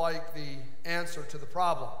don't like the answer to the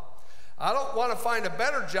problem. I don't want to find a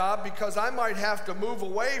better job because I might have to move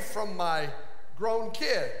away from my grown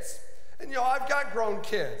kids. And you know, I've got grown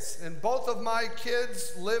kids, and both of my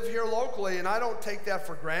kids live here locally, and I don't take that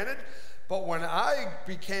for granted. But when I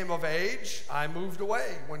became of age, I moved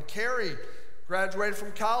away. When Carrie graduated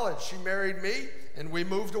from college, she married me, and we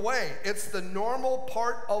moved away. It's the normal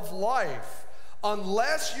part of life.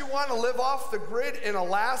 Unless you want to live off the grid in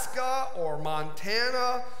Alaska or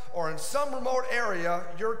Montana or in some remote area,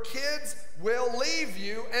 your kids will leave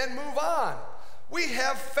you and move on. We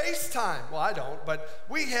have FaceTime. Well, I don't, but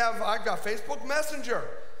I've got Facebook Messenger.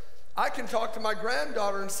 I can talk to my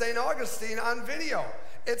granddaughter in St. Augustine on video.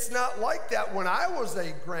 It's not like that when I was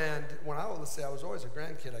I was always a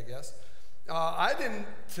grandkid, I guess.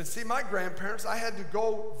 To see my grandparents, I had to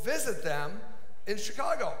go visit them in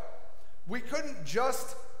Chicago. We couldn't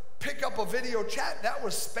just pick up a video chat. That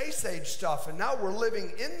was space age stuff, and now we're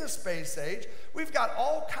living in the space age. We've got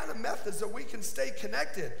all kind of methods that we can stay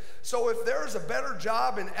connected. So if there's a better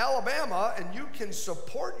job in Alabama and you can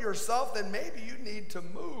support yourself, then maybe you need to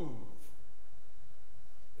move.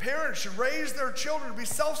 Parents should raise their children to be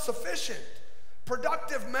self-sufficient,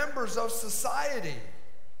 productive members of society,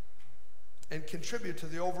 and contribute to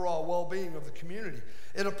the overall well-being of the community.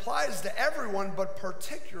 It applies to everyone, but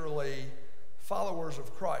particularly followers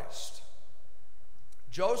of Christ.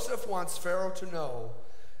 Joseph wants Pharaoh to know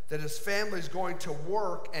that his family is going to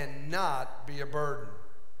work and not be a burden.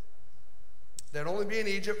 They'd only be in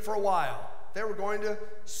Egypt for a while. They were going to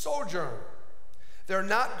sojourn. They're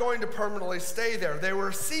not going to permanently stay there. They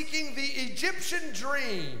were seeking the Egyptian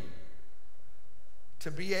dream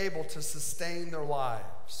to be able to sustain their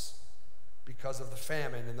lives because of the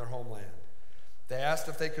famine in their homeland. They asked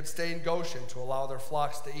if they could stay in Goshen to allow their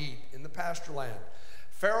flocks to eat in the pasture land.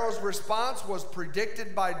 Pharaoh's response was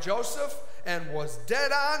predicted by Joseph and was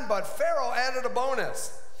dead on, but Pharaoh added a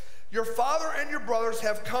bonus. Your father and your brothers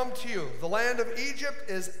have come to you. The land of Egypt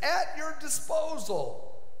is at your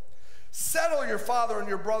disposal. Settle your father and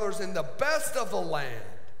your brothers in the best of the land.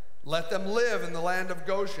 Let them live in the land of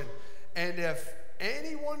Goshen. And if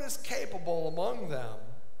anyone is capable among them,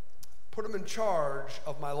 put him in charge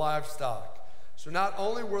of my livestock. So not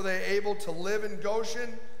only were they able to live in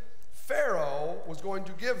Goshen, Pharaoh was going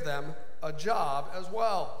to give them a job as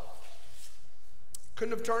well.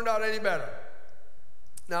 Couldn't have turned out any better.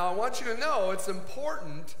 Now, I want you to know it's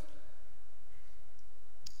important.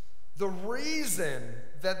 The reason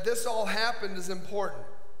that this all happened is important.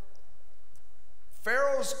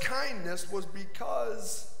 Pharaoh's kindness was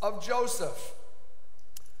because of Joseph.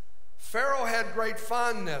 Pharaoh had great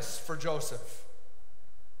fondness for Joseph.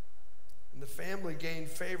 And the family gained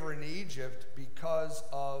favor in Egypt because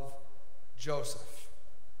of Joseph.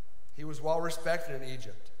 He was well respected in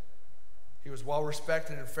Egypt. He was well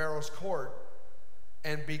respected in Pharaoh's court.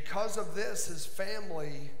 And because of this, his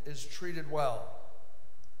family is treated well.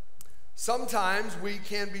 Sometimes we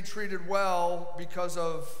can be treated well because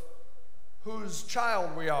of whose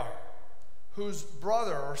child we are, whose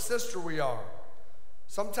brother or sister we are.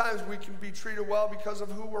 Sometimes we can be treated well because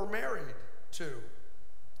of who we're married to.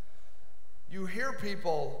 You hear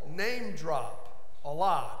people name drop a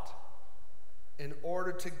lot in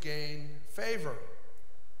order to gain favor.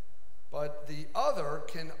 But the other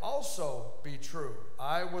can also be true.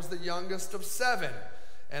 I was the youngest of 7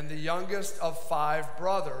 and the youngest of 5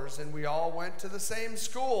 brothers, and we all went to the same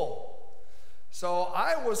school. So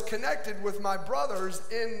I was connected with my brothers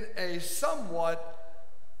in a somewhat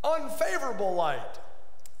unfavorable light.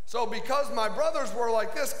 So because my brothers were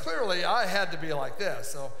like this, clearly I had to be like this.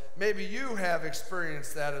 So maybe you have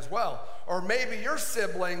experienced that as well. Or maybe your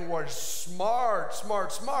sibling was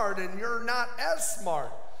smart, and you're not as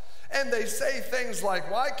smart. And they say things like,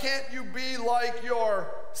 why can't you be like your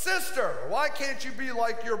sister? Why can't you be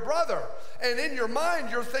like your brother? And in your mind,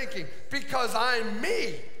 you're thinking, because I'm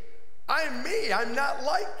me. I'm me. I'm not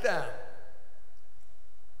like them.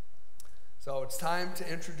 So it's time to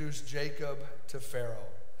introduce Jacob to Pharaoh.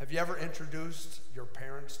 Have you ever introduced your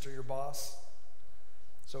parents to your boss?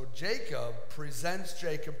 So Jacob presents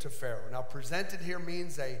Jacob to Pharaoh. Now, presented here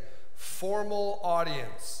means a formal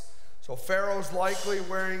audience. So Pharaoh's likely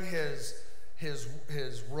wearing his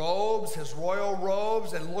robes, his royal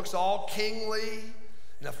robes, and looks all kingly.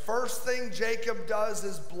 And the first thing Jacob does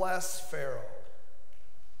is bless Pharaoh.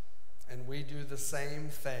 And we do the same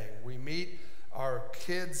thing. We meet our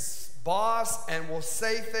kid's boss and we'll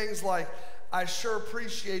say things like, I sure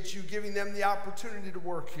appreciate you giving them the opportunity to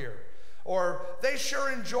work here. Or, they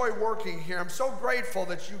sure enjoy working here. I'm so grateful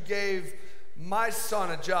that you gave my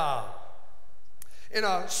son a job. In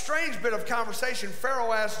a strange bit of conversation,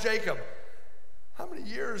 Pharaoh asked Jacob, how many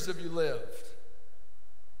years have you lived?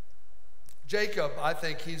 Jacob, I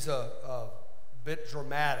think he's a bit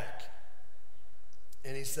dramatic.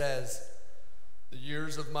 And he says, the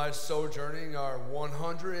years of my sojourning are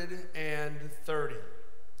 130.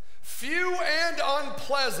 Few and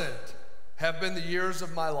unpleasant have been the years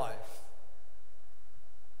of my life.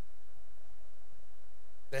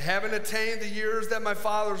 They haven't attained the years that my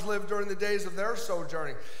fathers lived during the days of their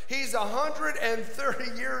sojourning. He's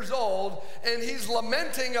 130 years old, and he's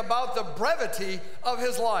lamenting about the brevity of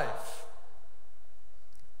his life.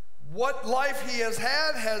 What life he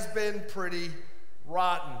has been pretty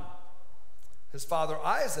rotten. His father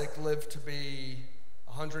Isaac lived to be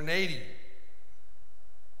 180.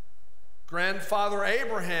 Grandfather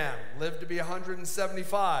Abraham lived to be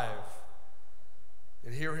 175.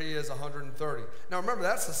 And here he is, 130. Now remember,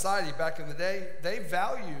 that society back in the day, they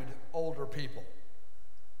valued older people.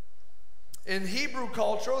 In Hebrew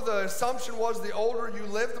culture, the assumption was the older you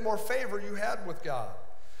lived, the more favor you had with God.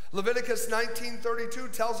 Leviticus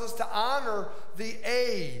 19:32 tells us to honor the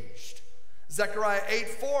aged. Zechariah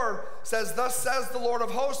 8:4 says, thus says the Lord of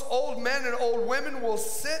hosts, old men and old women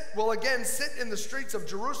will again sit in the streets of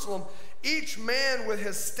Jerusalem, each man with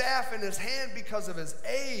his staff in his hand because of his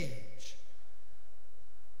age.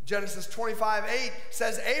 Genesis 25:8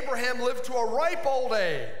 says Abraham lived to a ripe old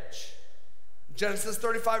age. Genesis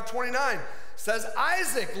 35:29 says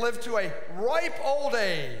Isaac lived to a ripe old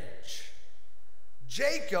age.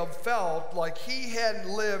 Jacob felt like he hadn't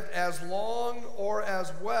lived as long or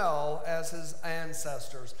as well as his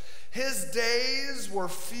ancestors. His days were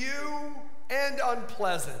few and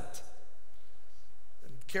unpleasant.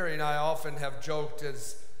 And Carrie and I often have joked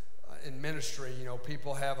as in ministry,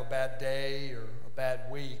 people have a bad day or a bad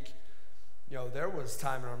week. There was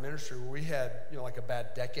time in our ministry where we had, like a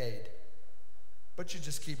bad decade. But you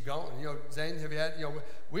just keep going. Zane, have you had,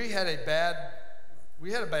 we had a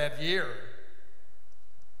bad year.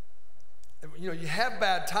 You have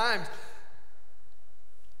bad times.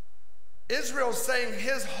 Israel's saying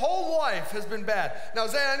his whole life has been bad. Now,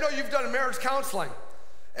 Zane, I know you've done marriage counseling,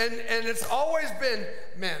 and it's always been,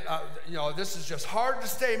 man, this is just hard to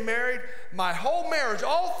stay married. My whole marriage,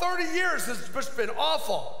 all 30 years, has just been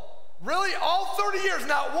awful. Really, all 30 years,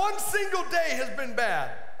 not one single day has been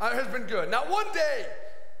bad, has been good. Not one day.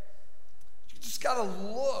 You just got to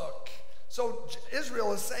look. So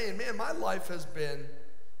Israel is saying, man, my life has been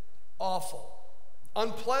awful.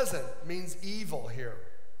 Unpleasant means evil here.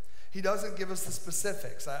 He doesn't give us the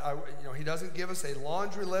specifics. He doesn't give us a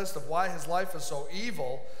laundry list of why his life is so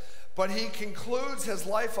evil, but he concludes his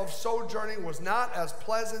life of sojourning was not as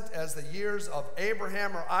pleasant as the years of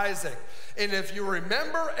Abraham or Isaac. And if you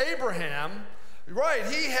remember Abraham, right,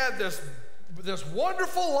 he had this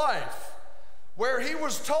wonderful life where he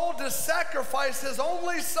was told to sacrifice his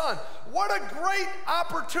only son. What a great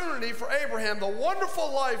opportunity for Abraham, the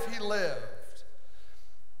wonderful life he lived.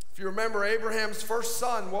 If you remember Abraham's first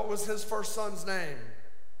son, what was his first son's name?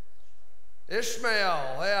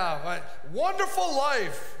 Ishmael. Yeah, wonderful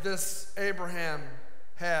life this Abraham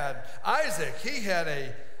had. Isaac, he had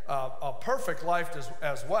a perfect life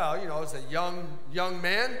as well. As a young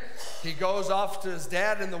man, he goes off to his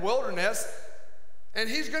dad in the wilderness, and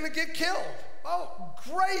he's going to get killed. Oh,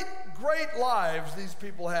 great lives these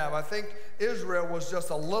people have. I think Israel was just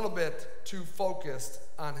a little bit too focused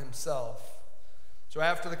on himself. So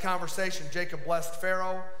after the conversation, Jacob blessed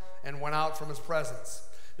Pharaoh and went out from his presence.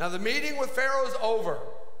 Now the meeting with Pharaoh is over,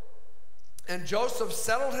 and Joseph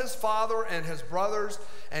settled his father and his brothers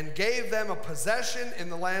and gave them a possession in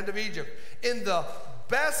the land of Egypt, in the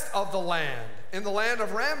best of the land, in the land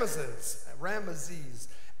of Ramesses,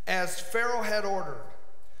 as Pharaoh had ordered.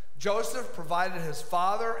 Joseph provided his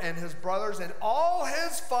father and his brothers and all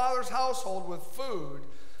his father's household with food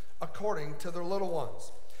according to their little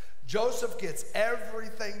ones. Joseph gets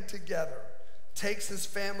everything together, takes his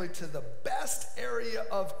family to the best area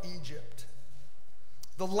of Egypt.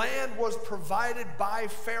 The land was provided by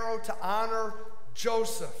Pharaoh to honor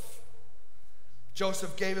Joseph.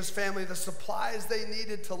 Joseph gave his family the supplies they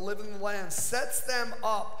needed to live in the land, sets them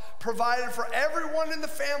up, provided for everyone in the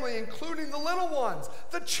family, including the little ones,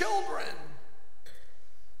 the children.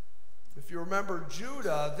 If you remember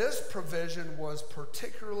Judah, this provision was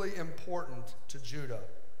particularly important to Judah.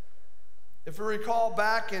 If we recall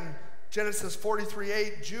back in Genesis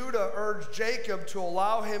 43:8, Judah urged Jacob to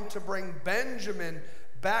allow him to bring Benjamin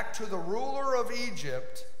back to the ruler of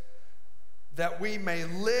Egypt, that we may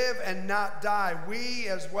live and not die, we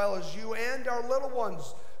as well as you and our little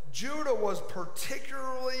ones. Judah was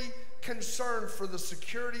particularly concerned for the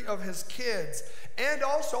security of his kids and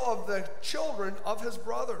also of the children of his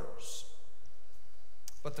brothers.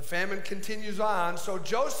 But the famine continues on, so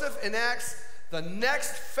Joseph enacts the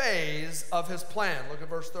next phase of his plan. Look at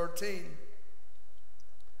verse 13.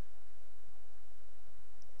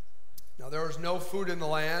 Now there was no food in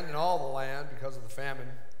all the land, because of the famine.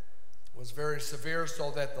 It was very severe,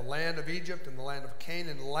 so that the land of Egypt and the land of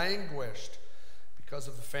Canaan languished because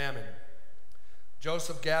of the famine.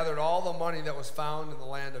 Joseph gathered all the money that was found in the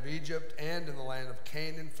land of Egypt and in the land of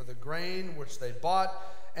Canaan for the grain which they bought,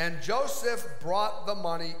 and Joseph brought the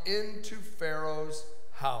money into Pharaoh's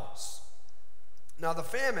house. Now the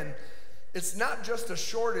famine, it's not just a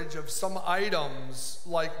shortage of some items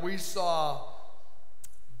like we saw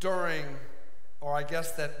during, or I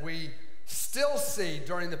guess that we still see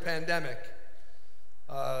during the pandemic.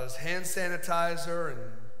 Hand sanitizer and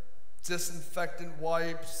disinfectant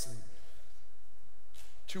wipes. And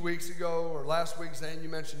 2 weeks ago, or last week, Zane, you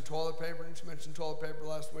mentioned toilet paper. Didn't you mention toilet paper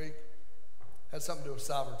last week? Had something to do with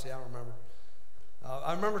sovereignty, I don't remember.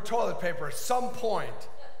 I remember toilet paper at some point.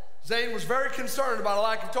 Zane was very concerned about a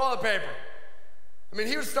lack of toilet paper. I mean,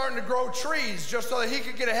 he was starting to grow trees just so that he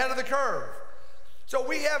could get ahead of the curve. So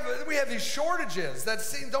we have these shortages that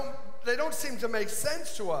don't seem to make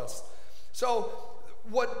sense to us. So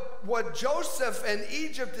what Joseph and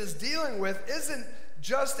Egypt is dealing with isn't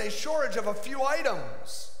just a shortage of a few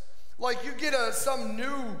items. Like you get some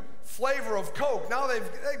new flavor of Coke. Now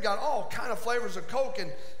they've got all kind of flavors of Coke,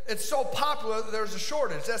 and it's so popular that there's a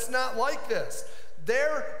shortage. That's not like this.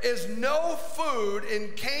 There is no food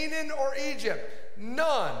in Canaan or Egypt.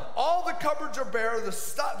 None. All the cupboards are bare.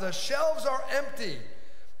 The shelves are empty.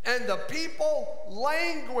 And the people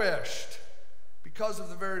languished because of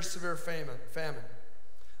the very severe famine.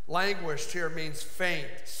 Languished here means faint,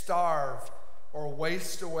 starve, or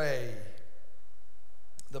waste away.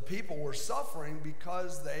 The people were suffering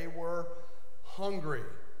because they were hungry.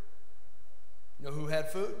 You know who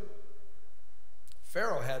had food?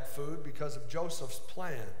 Pharaoh had food because of Joseph's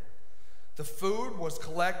plan. The food was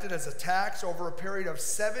collected as a tax over a period of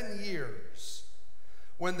 7 years.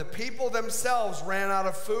 When the people themselves ran out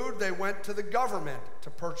of food, they went to the government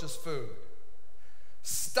to purchase food.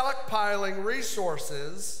 Stockpiling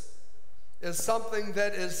resources is something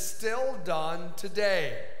that is still done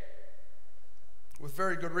today with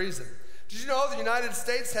very good reason. Did you know the United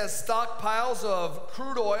States has stockpiles of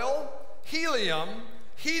crude oil, helium,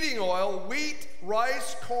 heating oil, wheat,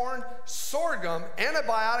 rice, corn, sorghum,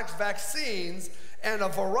 antibiotics, vaccines, and a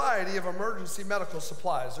variety of emergency medical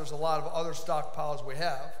supplies? There's a lot of other stockpiles we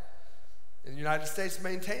have. And the United States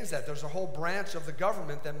maintains that. There's a whole branch of the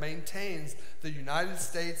government that maintains the United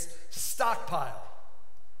States stockpile.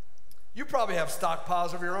 You probably have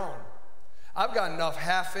stockpiles of your own. I've got enough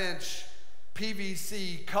half-inch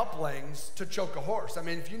PVC couplings to choke a horse. I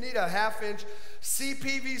mean, if you need a half-inch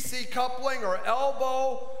CPVC coupling or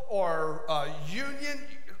elbow or union,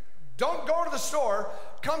 don't go to the store.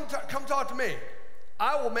 Come talk to me.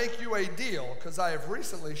 I will make you a deal because I have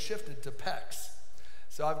recently shifted to PEX.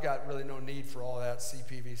 So I've got really no need for all that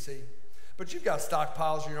CPVC. But you've got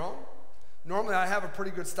stockpiles of your own. Normally I have a pretty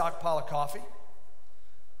good stockpile of coffee.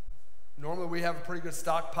 Normally we have a pretty good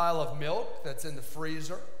stockpile of milk that's in the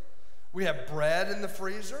freezer. We have bread in the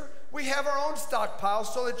freezer. We have our own stockpile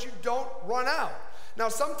so that you don't run out. Now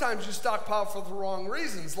sometimes you stockpile for the wrong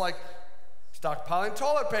reasons, like stockpiling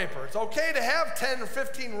toilet paper. It's okay to have 10 or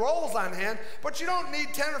 15 rolls on hand, but you don't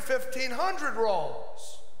need 10 or 1,500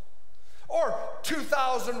 rolls. Or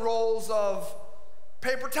 2,000 rolls of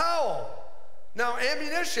paper towel. Now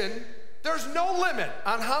ammunition, there's no limit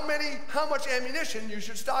on how much ammunition you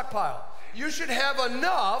should stockpile. You should have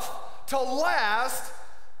enough to last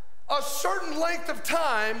a certain length of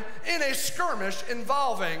time in a skirmish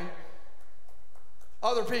involving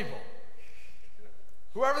other people.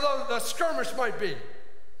 Whoever the skirmish might be.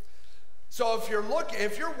 So if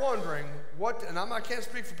you're wondering what, and I can't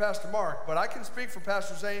speak for Pastor Mark, but I can speak for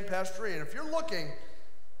Pastor Zane, Pastor Ian. If you're looking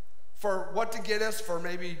for what to get us for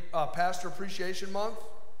maybe Pastor Appreciation Month,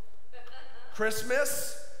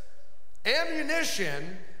 Christmas,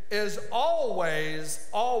 ammunition is always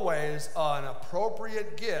an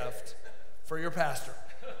appropriate gift for your pastor.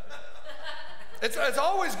 It's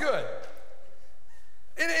always good.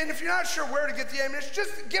 And if you're not sure where to get the ammunition,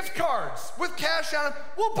 just gift cards with cash on them.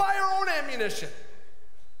 We'll buy our own ammunition.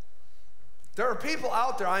 There are people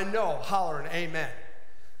out there I know hollering amen.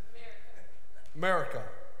 America,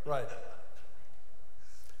 right.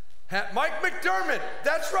 Mike McDermott,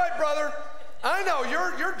 that's right, brother. I know,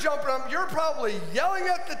 you're jumping up, you're probably yelling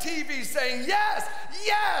at the TV saying, yes,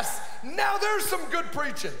 yes, now there's some good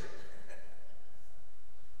preaching.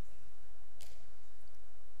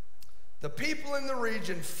 The people in the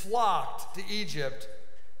region flocked to Egypt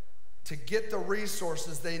to get the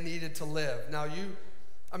resources they needed to live. Now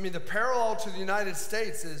the parallel to the United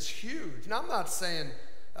States is huge. Now I'm not saying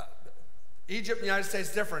Egypt and the United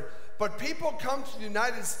States different, but people come to the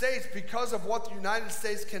United States because of what the United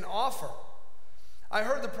States can offer. I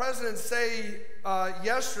heard the president say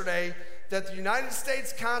yesterday that the United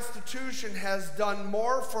States Constitution has done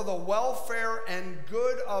more for the welfare and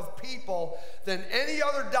good of people than any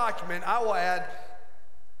other document, I will add,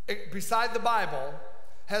 beside the Bible,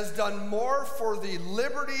 has done more for the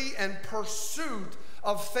liberty and pursuit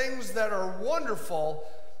of things that are wonderful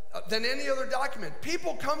than any other document.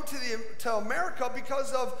 People come to America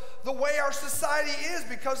because of the way our society is,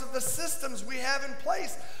 because of the systems we have in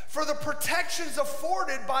place, for the protections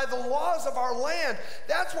afforded by the laws of our land.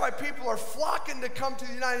 That's why people are flocking to come to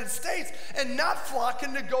the United States and not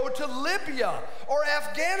flocking to go to Libya or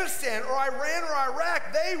Afghanistan or Iran or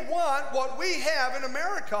Iraq. They want what we have in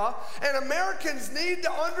America, and Americans need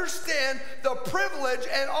to understand the privilege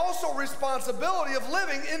and also responsibility of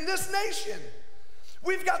living in this nation.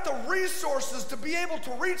 We've got the resources to be able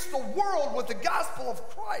to reach the world with the gospel of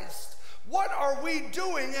Christ. What are we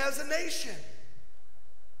doing as a nation?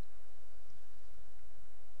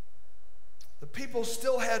 The people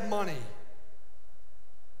still had money,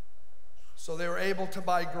 so they were able to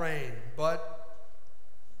buy grain, but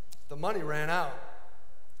the money ran out.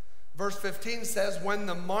 Verse 15 says, when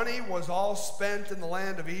the money was all spent in the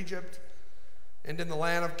land of Egypt and in the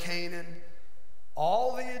land of Canaan,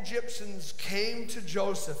 all the Egyptians came to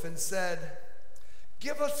Joseph and said,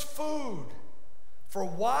 give us food, for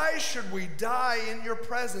why should we die in your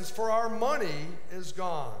presence? For our money is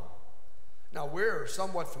gone. Now, we're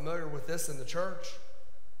somewhat familiar with this in the church.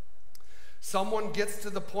 Someone gets to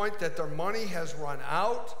the point that their money has run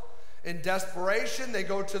out. In desperation, they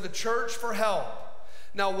go to the church for help.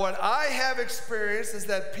 Now, what I have experienced is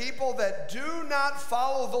that people that do not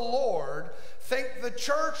follow the Lord think the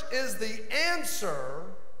church is the answer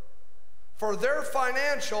for their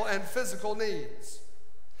financial and physical needs.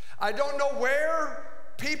 I don't know where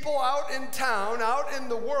people out in town, out in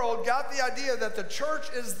the world, got the idea that the church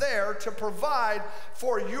is there to provide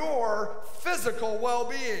for your physical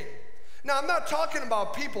well-being. Now, I'm not talking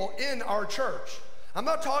about people in our church. I'm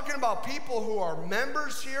not talking about people who are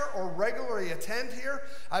members here or regularly attend here.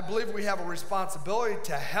 I believe we have a responsibility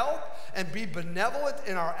to help and be benevolent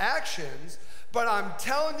in our actions. But I'm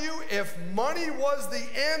telling you, if money was the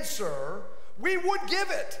answer, we would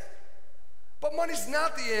give it. But money's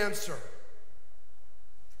not the answer.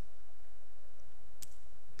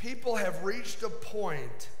 People have reached a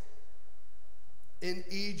point in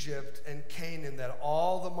Egypt and Canaan that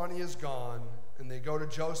all the money is gone, and they go to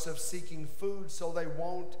Joseph seeking food so they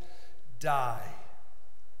won't die.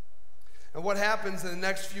 And what happens in the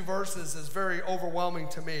next few verses is very overwhelming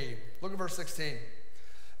to me. Look at verse 16.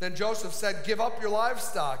 Then Joseph said, "Give up your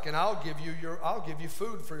livestock, and I'll give you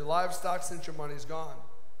food for your livestock since your money's gone."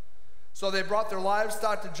 So they brought their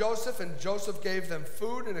livestock to Joseph, and Joseph gave them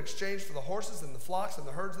food in exchange for the horses and the flocks and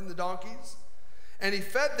the herds and the donkeys. And he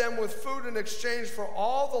fed them with food in exchange for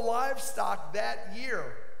all the livestock that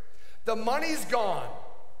year. The money's gone,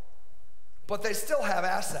 but they still have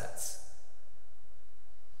assets.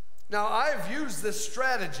 Now, I've used this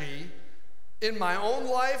strategy in my own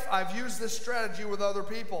life. I've used this strategy with other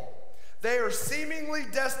people. They are seemingly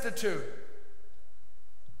destitute.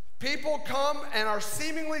 People come and are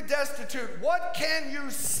seemingly destitute. What can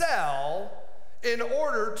you sell in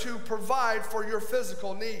order to provide for your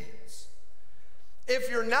physical needs?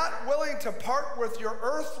 If you're not willing to part with your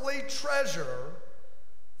earthly treasure,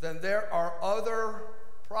 then there are other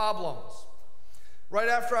problems. Right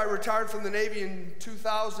after I retired from the Navy in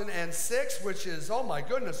 2006, which is, oh my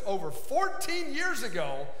goodness, over 14 years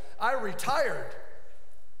ago, I retired.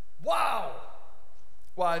 Wow.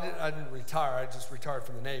 Well, I didn't retire. I just retired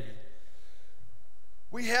from the Navy.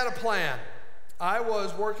 We had a plan. I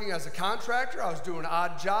was working as a contractor. I was doing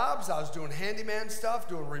odd jobs. I was doing handyman stuff,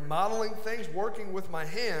 doing remodeling things, working with my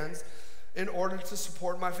hands in order to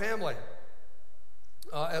support my family.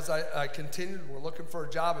 As I continued, we're looking for a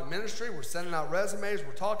job in ministry. We're sending out resumes.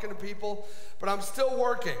 We're talking to people. But I'm still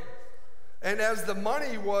working. And as the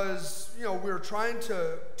money was, we were trying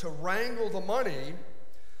to wrangle the money,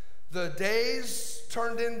 the days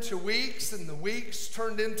turned into weeks, and the weeks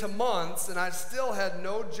turned into months, and I still had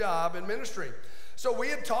no job in ministry. So we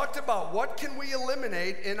had talked about what can we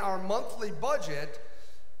eliminate in our monthly budget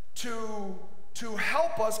to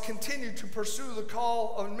help us continue to pursue the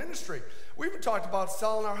call of ministry. We even talked about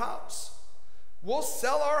selling our house. We'll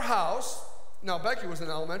sell our house. Now, Becky was in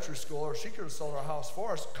elementary school, or she could have sold our house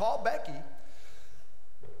for us. Call Becky.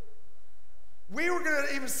 We were going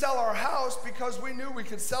to even sell our house because we knew we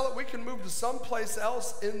could sell it. We could move to someplace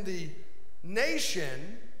else in the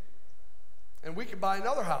nation, and we could buy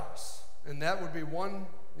another house. And that would be one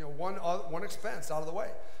expense out of the way.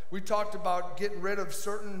 We talked about getting rid of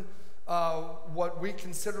certain what we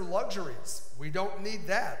consider luxuries. We don't need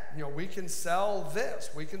that. We can sell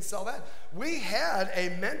this. We can sell that. We had a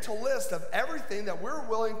mental list of everything that we're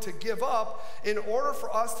willing to give up in order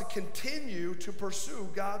for us to continue to pursue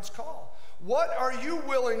God's call. What are you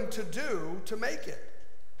willing to do to make it?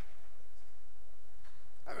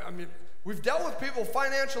 I mean, we've dealt with people with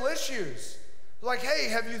financial issues. Like, hey,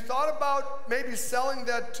 have you thought about maybe selling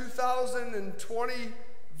that 2020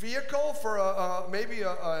 vehicle for maybe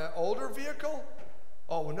an older vehicle?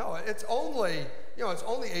 Oh, well, no, it's only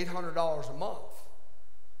 $800 a month.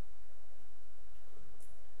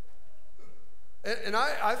 And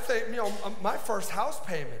I think, my first house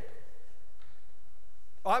payment,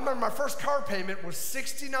 I remember my first car payment was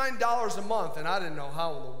 $69 a month, and I didn't know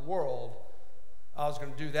how in the world I was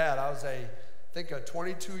going to do that. I was I think a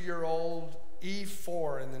 22-year-old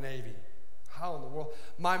E4 in the Navy. How in the world?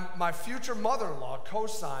 My future mother-in-law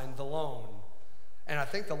co-signed the loan, and I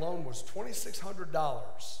think the loan was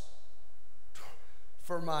 $2,600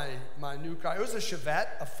 for my new car. It was a Chevette,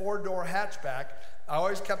 a 4-door hatchback. I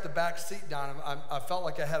always kept the back seat down. I felt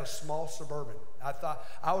like I had a small Suburban. I thought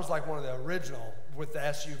I was like one of the original with the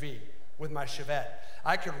SUV, with my Chevette.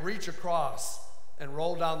 I could reach across and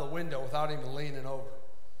roll down the window without even leaning over.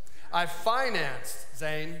 I financed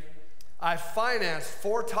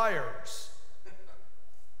 4 tires.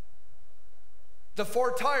 The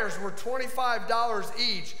 4 tires were $25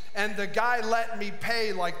 each, and the guy let me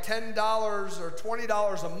pay like $10 or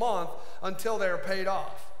 $20 a month until they were paid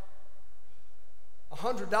off.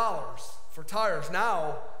 $100 for tires.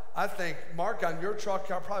 Now, I think, Mark, on your truck,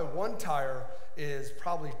 probably 1 tire is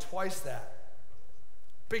probably twice that.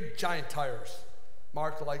 Big, giant tires.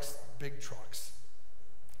 Mark likes big trucks,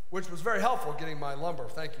 which was very helpful getting my lumber.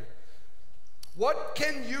 Thank you. What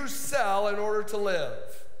can you sell in order to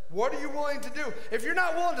live? What are you willing to do? If you're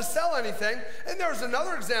not willing to sell anything, and there's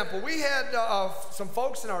another example. We had some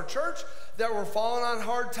folks in our church that were falling on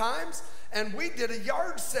hard times, and we did a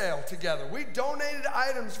yard sale together. We donated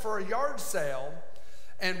items for a yard sale,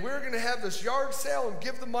 and we're going to have this yard sale and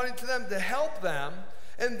give the money to them to help them.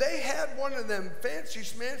 And they had one of them fancy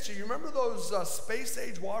schmancy. You remember those space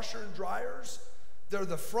age washer and dryers? They're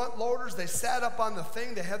the front loaders. They sat up on the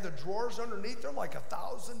thing. They had the drawers underneath. They're like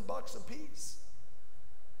 $1,000 a piece.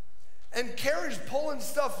 And Carrie's pulling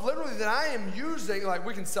stuff literally that I am using, like,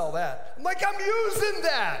 we can sell that. I'm like, I'm using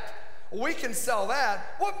that. We can sell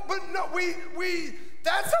that. What? But no,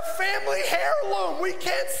 that's a family heirloom. We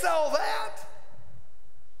can't sell that.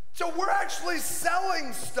 So we're actually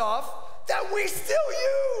selling stuff that we still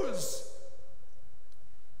use.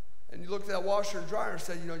 And you look at that washer and dryer and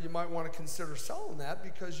say, you know, you might want to consider selling that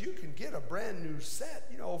because you can get a brand new set,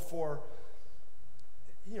 you know, for,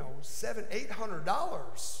 you know, $700,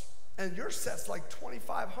 $800. And your set's like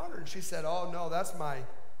 $2,500. And she said, oh no,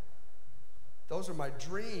 those are my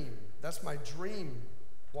dream. That's my dream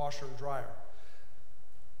washer and dryer.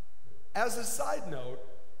 As a side note,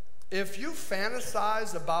 if you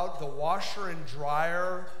fantasize about the washer and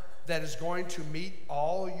dryer that is going to meet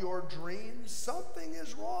all your dreams, something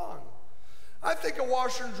is wrong. I think a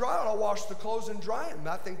washer and dryer, I'll wash the clothes and dry them.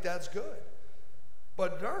 I think that's good.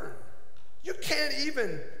 But darn, you can't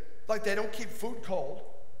even, like, they don't keep food cold.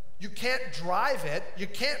 You can't drive it. You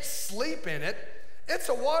can't sleep in it. It's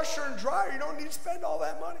a washer and dryer. You don't need to spend all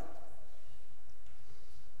that money.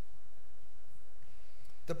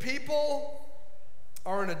 The people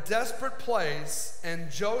are in a desperate place,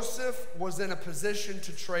 and Joseph was in a position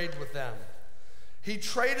to trade with them. He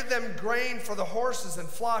traded them grain for the horses and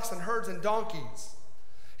flocks and herds and donkeys.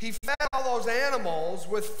 He fed all those animals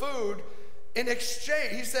with food in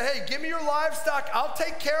exchange. He said, hey, give me your livestock. I'll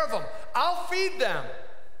take care of them. I'll feed them.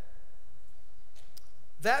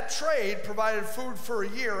 That trade provided food for a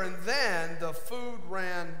year, and then the food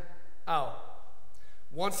ran out.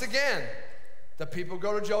 Once again, the people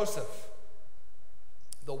go to Joseph,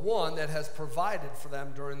 the one that has provided for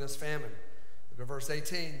them during this famine. Look at verse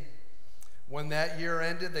 18. When that year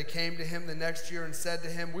ended, they came to him the next year and said to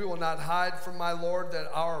him, we will not hide from my Lord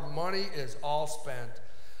that our money is all spent.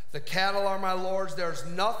 The cattle are my Lord's. There's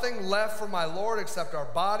nothing left for my Lord except our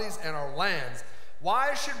bodies and our lands.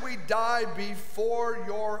 Why should we die before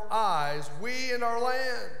your eyes, we and our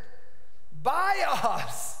land? Buy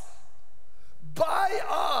us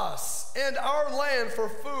and our land for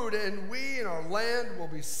food, and we and our land will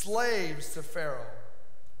be slaves to Pharaoh.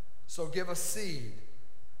 So give us seed,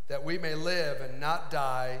 that we may live and not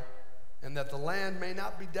die, and that the land may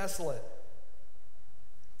not be desolate.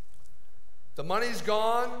 The money's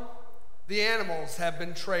gone, the animals have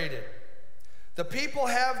been traded. The people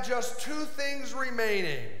have just two things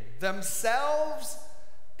remaining, themselves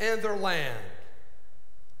and their land.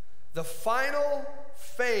 The final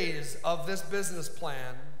phase of this business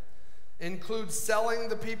plan includes selling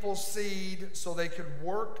the people's seed so they could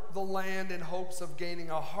work the land in hopes of gaining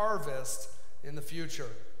a harvest in the future.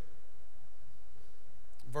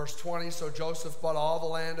 Verse 20, so Joseph bought all the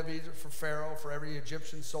land of Egypt for Pharaoh, for every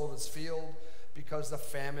Egyptian sold his field, because the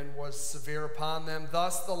famine was severe upon them.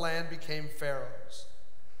 Thus the land became Pharaoh's.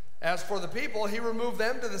 As for the people, he removed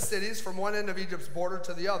them to the cities from one end of Egypt's border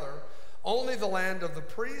to the other. Only the land of the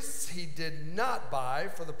priests he did not buy,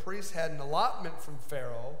 for the priests had an allotment from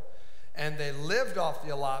Pharaoh, and they lived off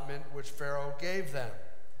the allotment which Pharaoh gave them.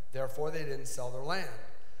 Therefore they didn't sell their land.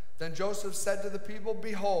 Then Joseph said to the people,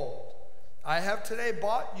 behold, I have today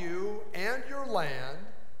bought you and your land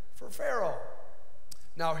for Pharaoh.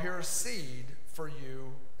 Now here is seed for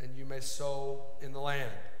you, and you may sow in the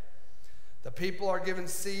land. The people are given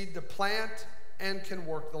seed to plant and can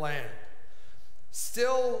work the land.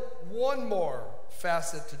 Still one more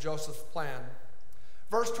facet to Joseph's plan.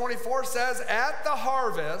 Verse 24 says, at the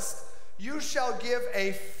harvest you shall give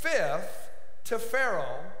a fifth to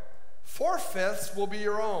Pharaoh. 4/5 will be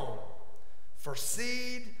your own, for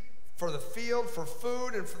seed, for the field, for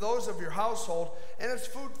food, and for those of your household, and it's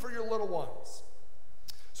food for your little ones.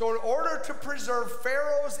 So in order to preserve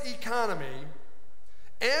Pharaoh's economy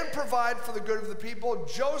and provide for the good of the people,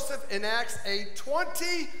 Joseph enacts a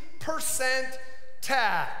 20%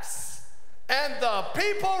 tax, and the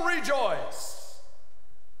people rejoice.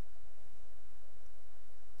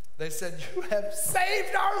 They said, you have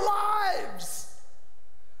saved our lives.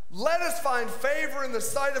 Let us find favor in the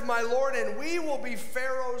sight of my Lord, and we will be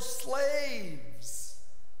Pharaoh's slaves.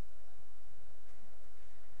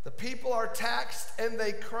 The people are taxed, and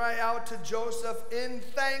they cry out to Joseph in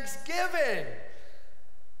thanksgiving.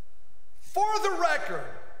 For the record,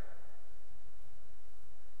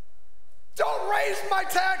 raised my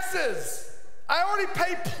taxes. I already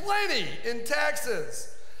pay plenty in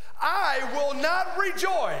taxes. I will not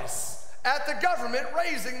rejoice at the government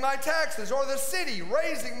raising my taxes or the city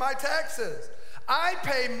raising my taxes. I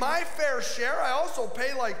pay my fair share. I also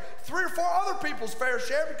pay like 3 or 4 other people's fair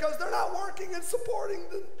share because they're not working and supporting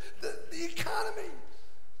the economy.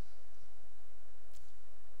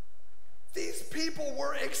 These people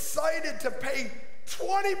were excited to pay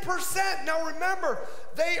 20%. Now remember,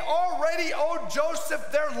 they already owed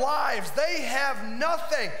Joseph their lives. They have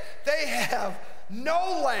nothing. They have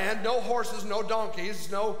no land, no horses, no donkeys,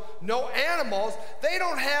 no animals. They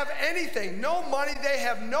don't have anything, no money. They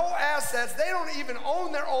have no assets. They don't even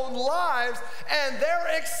own their own lives, and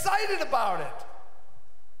they're excited about it.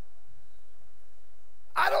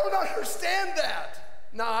 I don't understand that.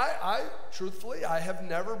 Now, I truthfully, I have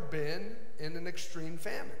never been in an extreme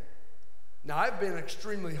famine. Now, I've been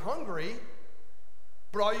extremely hungry,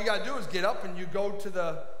 but all you got to do is get up and you go to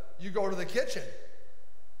the kitchen.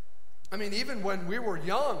 I mean, even when we were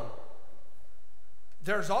young,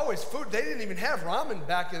 there's always food. They didn't even have ramen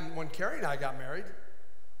back when Carrie and I got married.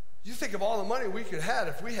 You think of all the money we could have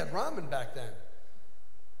if we had ramen back then.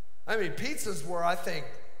 I mean, pizzas were, I think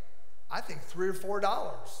 $3 or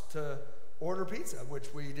 $4 to order pizza,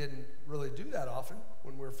 which we didn't really do that often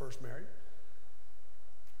when we were first married.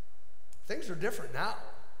 Things are different now.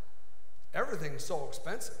 Everything's so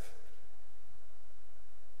expensive.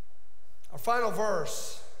 Our final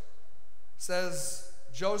verse says,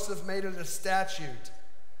 Joseph made it a statute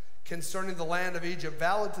concerning the land of Egypt,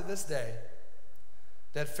 valid to this day,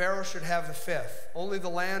 that Pharaoh should have the fifth. Only the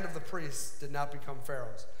land of the priests did not become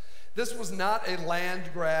Pharaoh's. This was not a land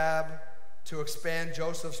grab to expand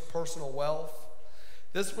Joseph's personal wealth.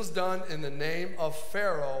 This was done in the name of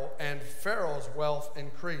Pharaoh, and Pharaoh's wealth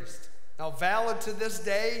increased. Now, valid to this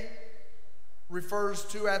day refers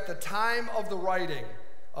to at the time of the writing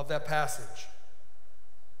of that passage.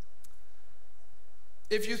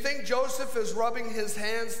 If you think Joseph is rubbing his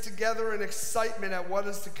hands together in excitement at what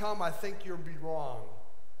is to come, I think you'll be wrong.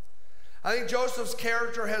 I think Joseph's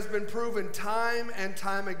character has been proven time and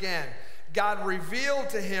time again. God revealed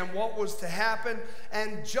to him what was to happen,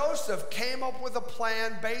 and Joseph came up with a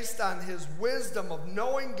plan based on his wisdom of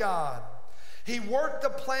knowing God. He worked the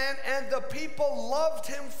plan, and the people loved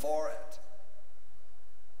him for it.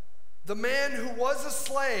 The man who was a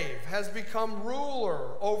slave has become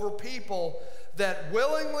ruler over people that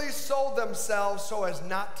willingly sold themselves so as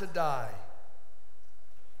not to die.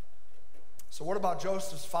 So what about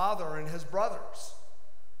Joseph's father and his brothers?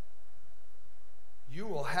 You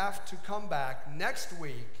will have to come back next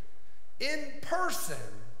week in person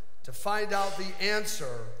to find out the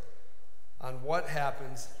answer on what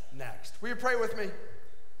happens next. Will you pray with me?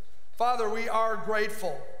 Father, we are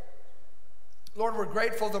grateful. Lord, we're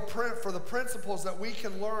grateful for the principles that we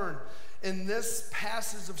can learn in this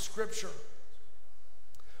passage of Scripture.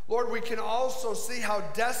 Lord, we can also see how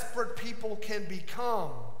desperate people can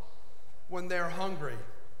become when they're hungry.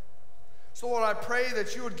 So, Lord, I pray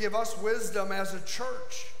that you would give us wisdom as a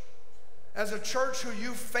church who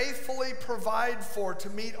you faithfully provide for to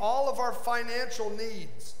meet all of our financial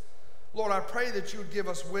needs. Lord, I pray that you would give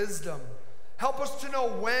us wisdom. Help us to know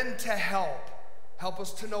when to help. Help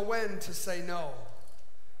us to know when to say no.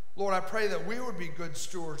 Lord, I pray that we would be good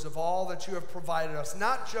stewards of all that you have provided us,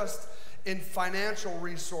 not just in financial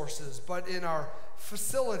resources, but in our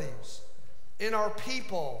facilities, in our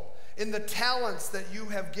people, in the talents that you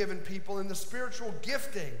have given people, in the spiritual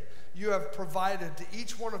gifting you have provided to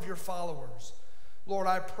each one of your followers. Lord,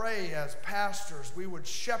 I pray as pastors we would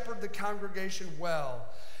shepherd the congregation well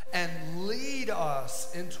and lead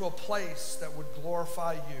us into a place that would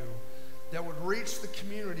glorify you, that would reach the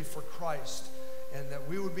community for Christ, and that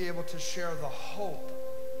we would be able to share the hope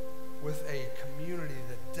with a community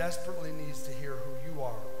that desperately needs to hear who you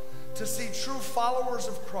are, to see true followers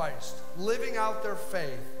of Christ living out their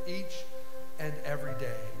faith each and every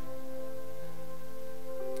day.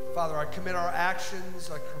 Father, I commit our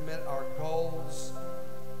actions, I commit our goals.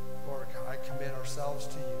 Lord, I commit ourselves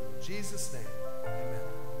to you. In Jesus' name, amen.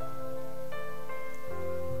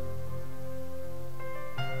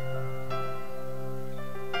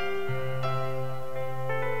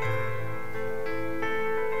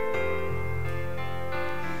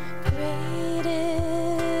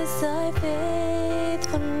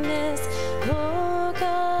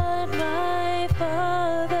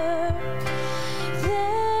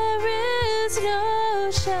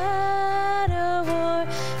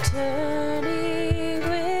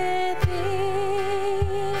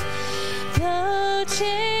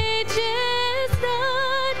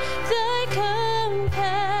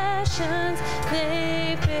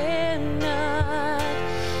 They've been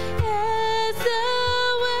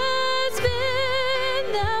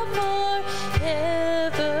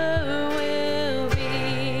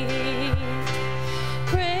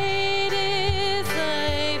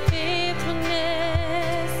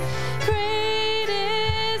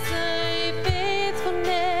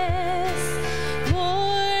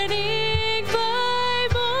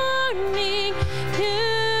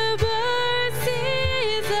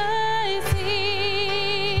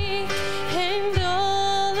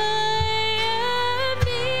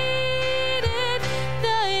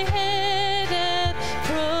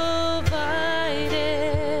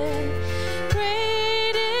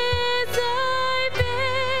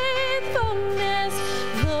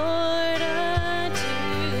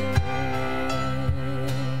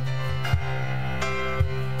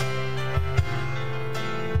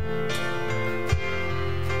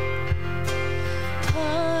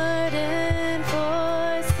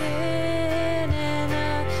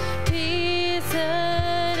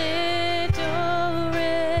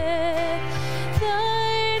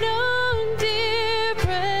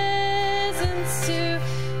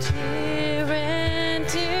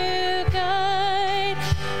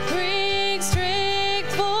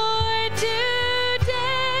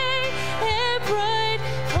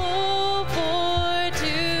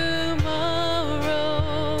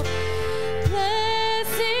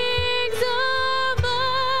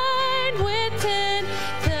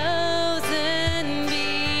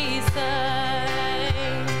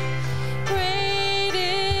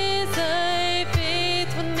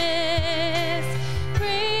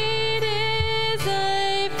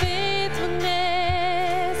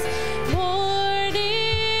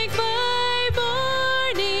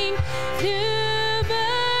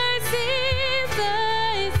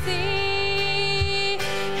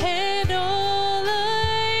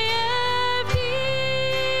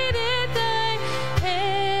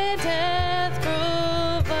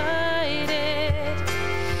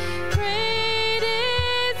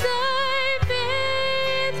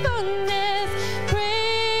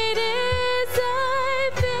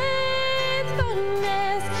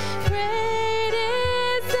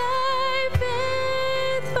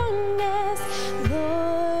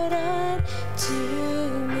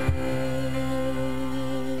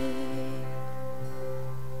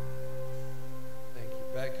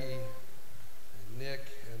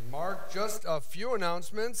just a few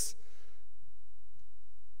announcements.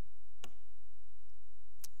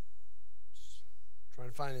 Trying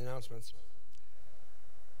to find the announcements.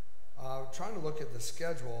 Trying to look at the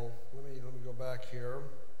schedule. Let me go back here.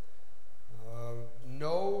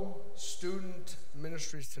 No student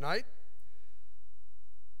ministries tonight.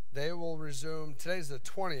 They will resume. Today's the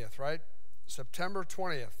 20th, right? September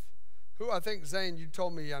 20th. Who, I think, Zane, you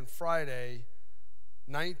told me on Friday,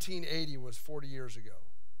 1980 was 40 years ago.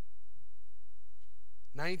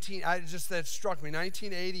 That struck me.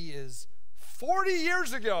 1980 is 40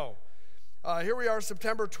 years ago. Here we are,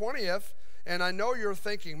 September 20th, and I know you're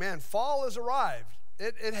thinking, man, fall has arrived.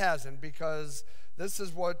 It hasn't, because this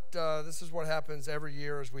is what happens every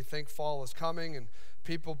year as we think fall is coming, and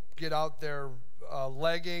people get out their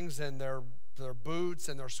leggings and their boots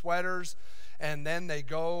and their sweaters, and then they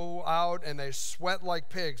go out and they sweat like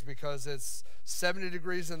pigs because it's 70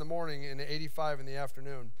 degrees in the morning and 85 in the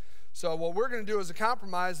afternoon. So what we're going to do as a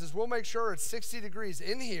compromise is we'll make sure it's 60 degrees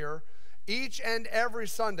in here each and every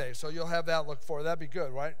Sunday. So you'll have that look for. That'd be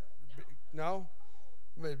good, right? No?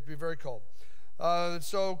 It'd be very cold.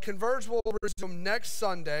 So Converge will resume next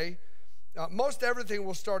Sunday. Most everything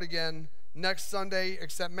will start again next Sunday,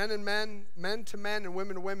 except men to men, and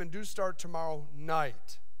women to women do start tomorrow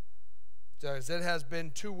night. It has been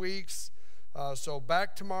 2 weeks, so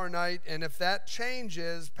back tomorrow night. And if that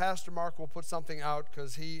changes, Pastor Mark will put something out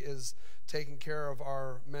because he is taking care of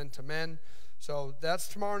our men to men. So that's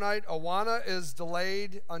tomorrow night. Awana is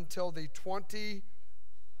delayed until the 20.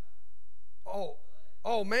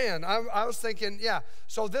 Oh man, I was thinking, yeah.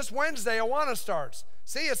 So this Wednesday, Awana starts.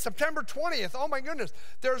 See, it's September 20th. Oh my goodness.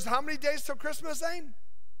 There's how many days till Christmas, Zane?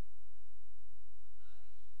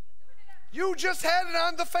 You just had it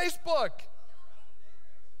on the Facebook.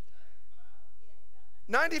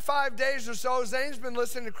 95 days or so. Zane's been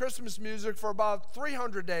listening to Christmas music for about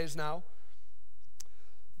 300 days now.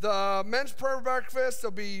 The men's prayer breakfast,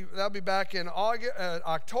 that'll be back in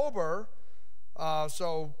October.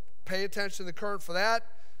 So pay attention to the current for that.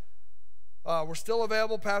 We're still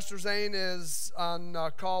available. Pastor Zane is on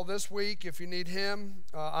call this week if you need him.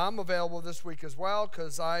 I'm available this week as well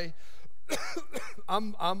because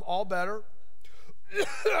I'm all better.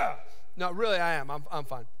 No, really I am. I'm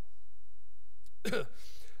fine.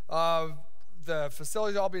 The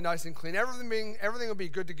facilities all be nice and clean. Everything will be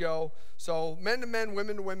good to go. So men to men,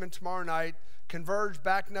 women to women tomorrow night. Converge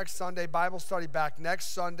back next Sunday. Bible study back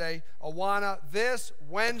next Sunday. Awana this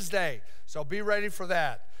Wednesday. So be ready for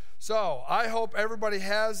that. So I hope everybody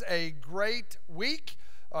has a great week.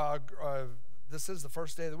 This is the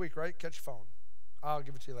first day of the week, right? Catch your phone. I'll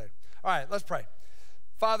give it to you later. All right, let's pray.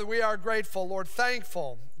 Father, we are grateful, Lord,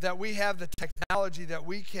 thankful that we have the technology that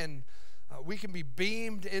we can be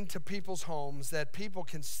beamed into people's homes, that people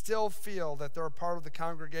can still feel that they're a part of the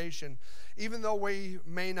congregation, even though we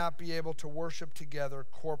may not be able to worship together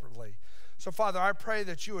corporately. So, Father, I pray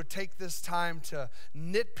that you would take this time to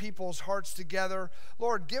knit people's hearts together.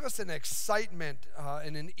 Lord, give us an excitement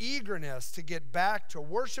and an eagerness to get back to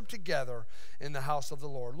worship together in the house of the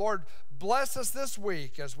Lord. Lord, bless us this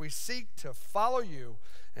week as we seek to follow you.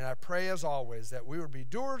 And I pray, as always, that we would be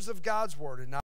doers of God's word and not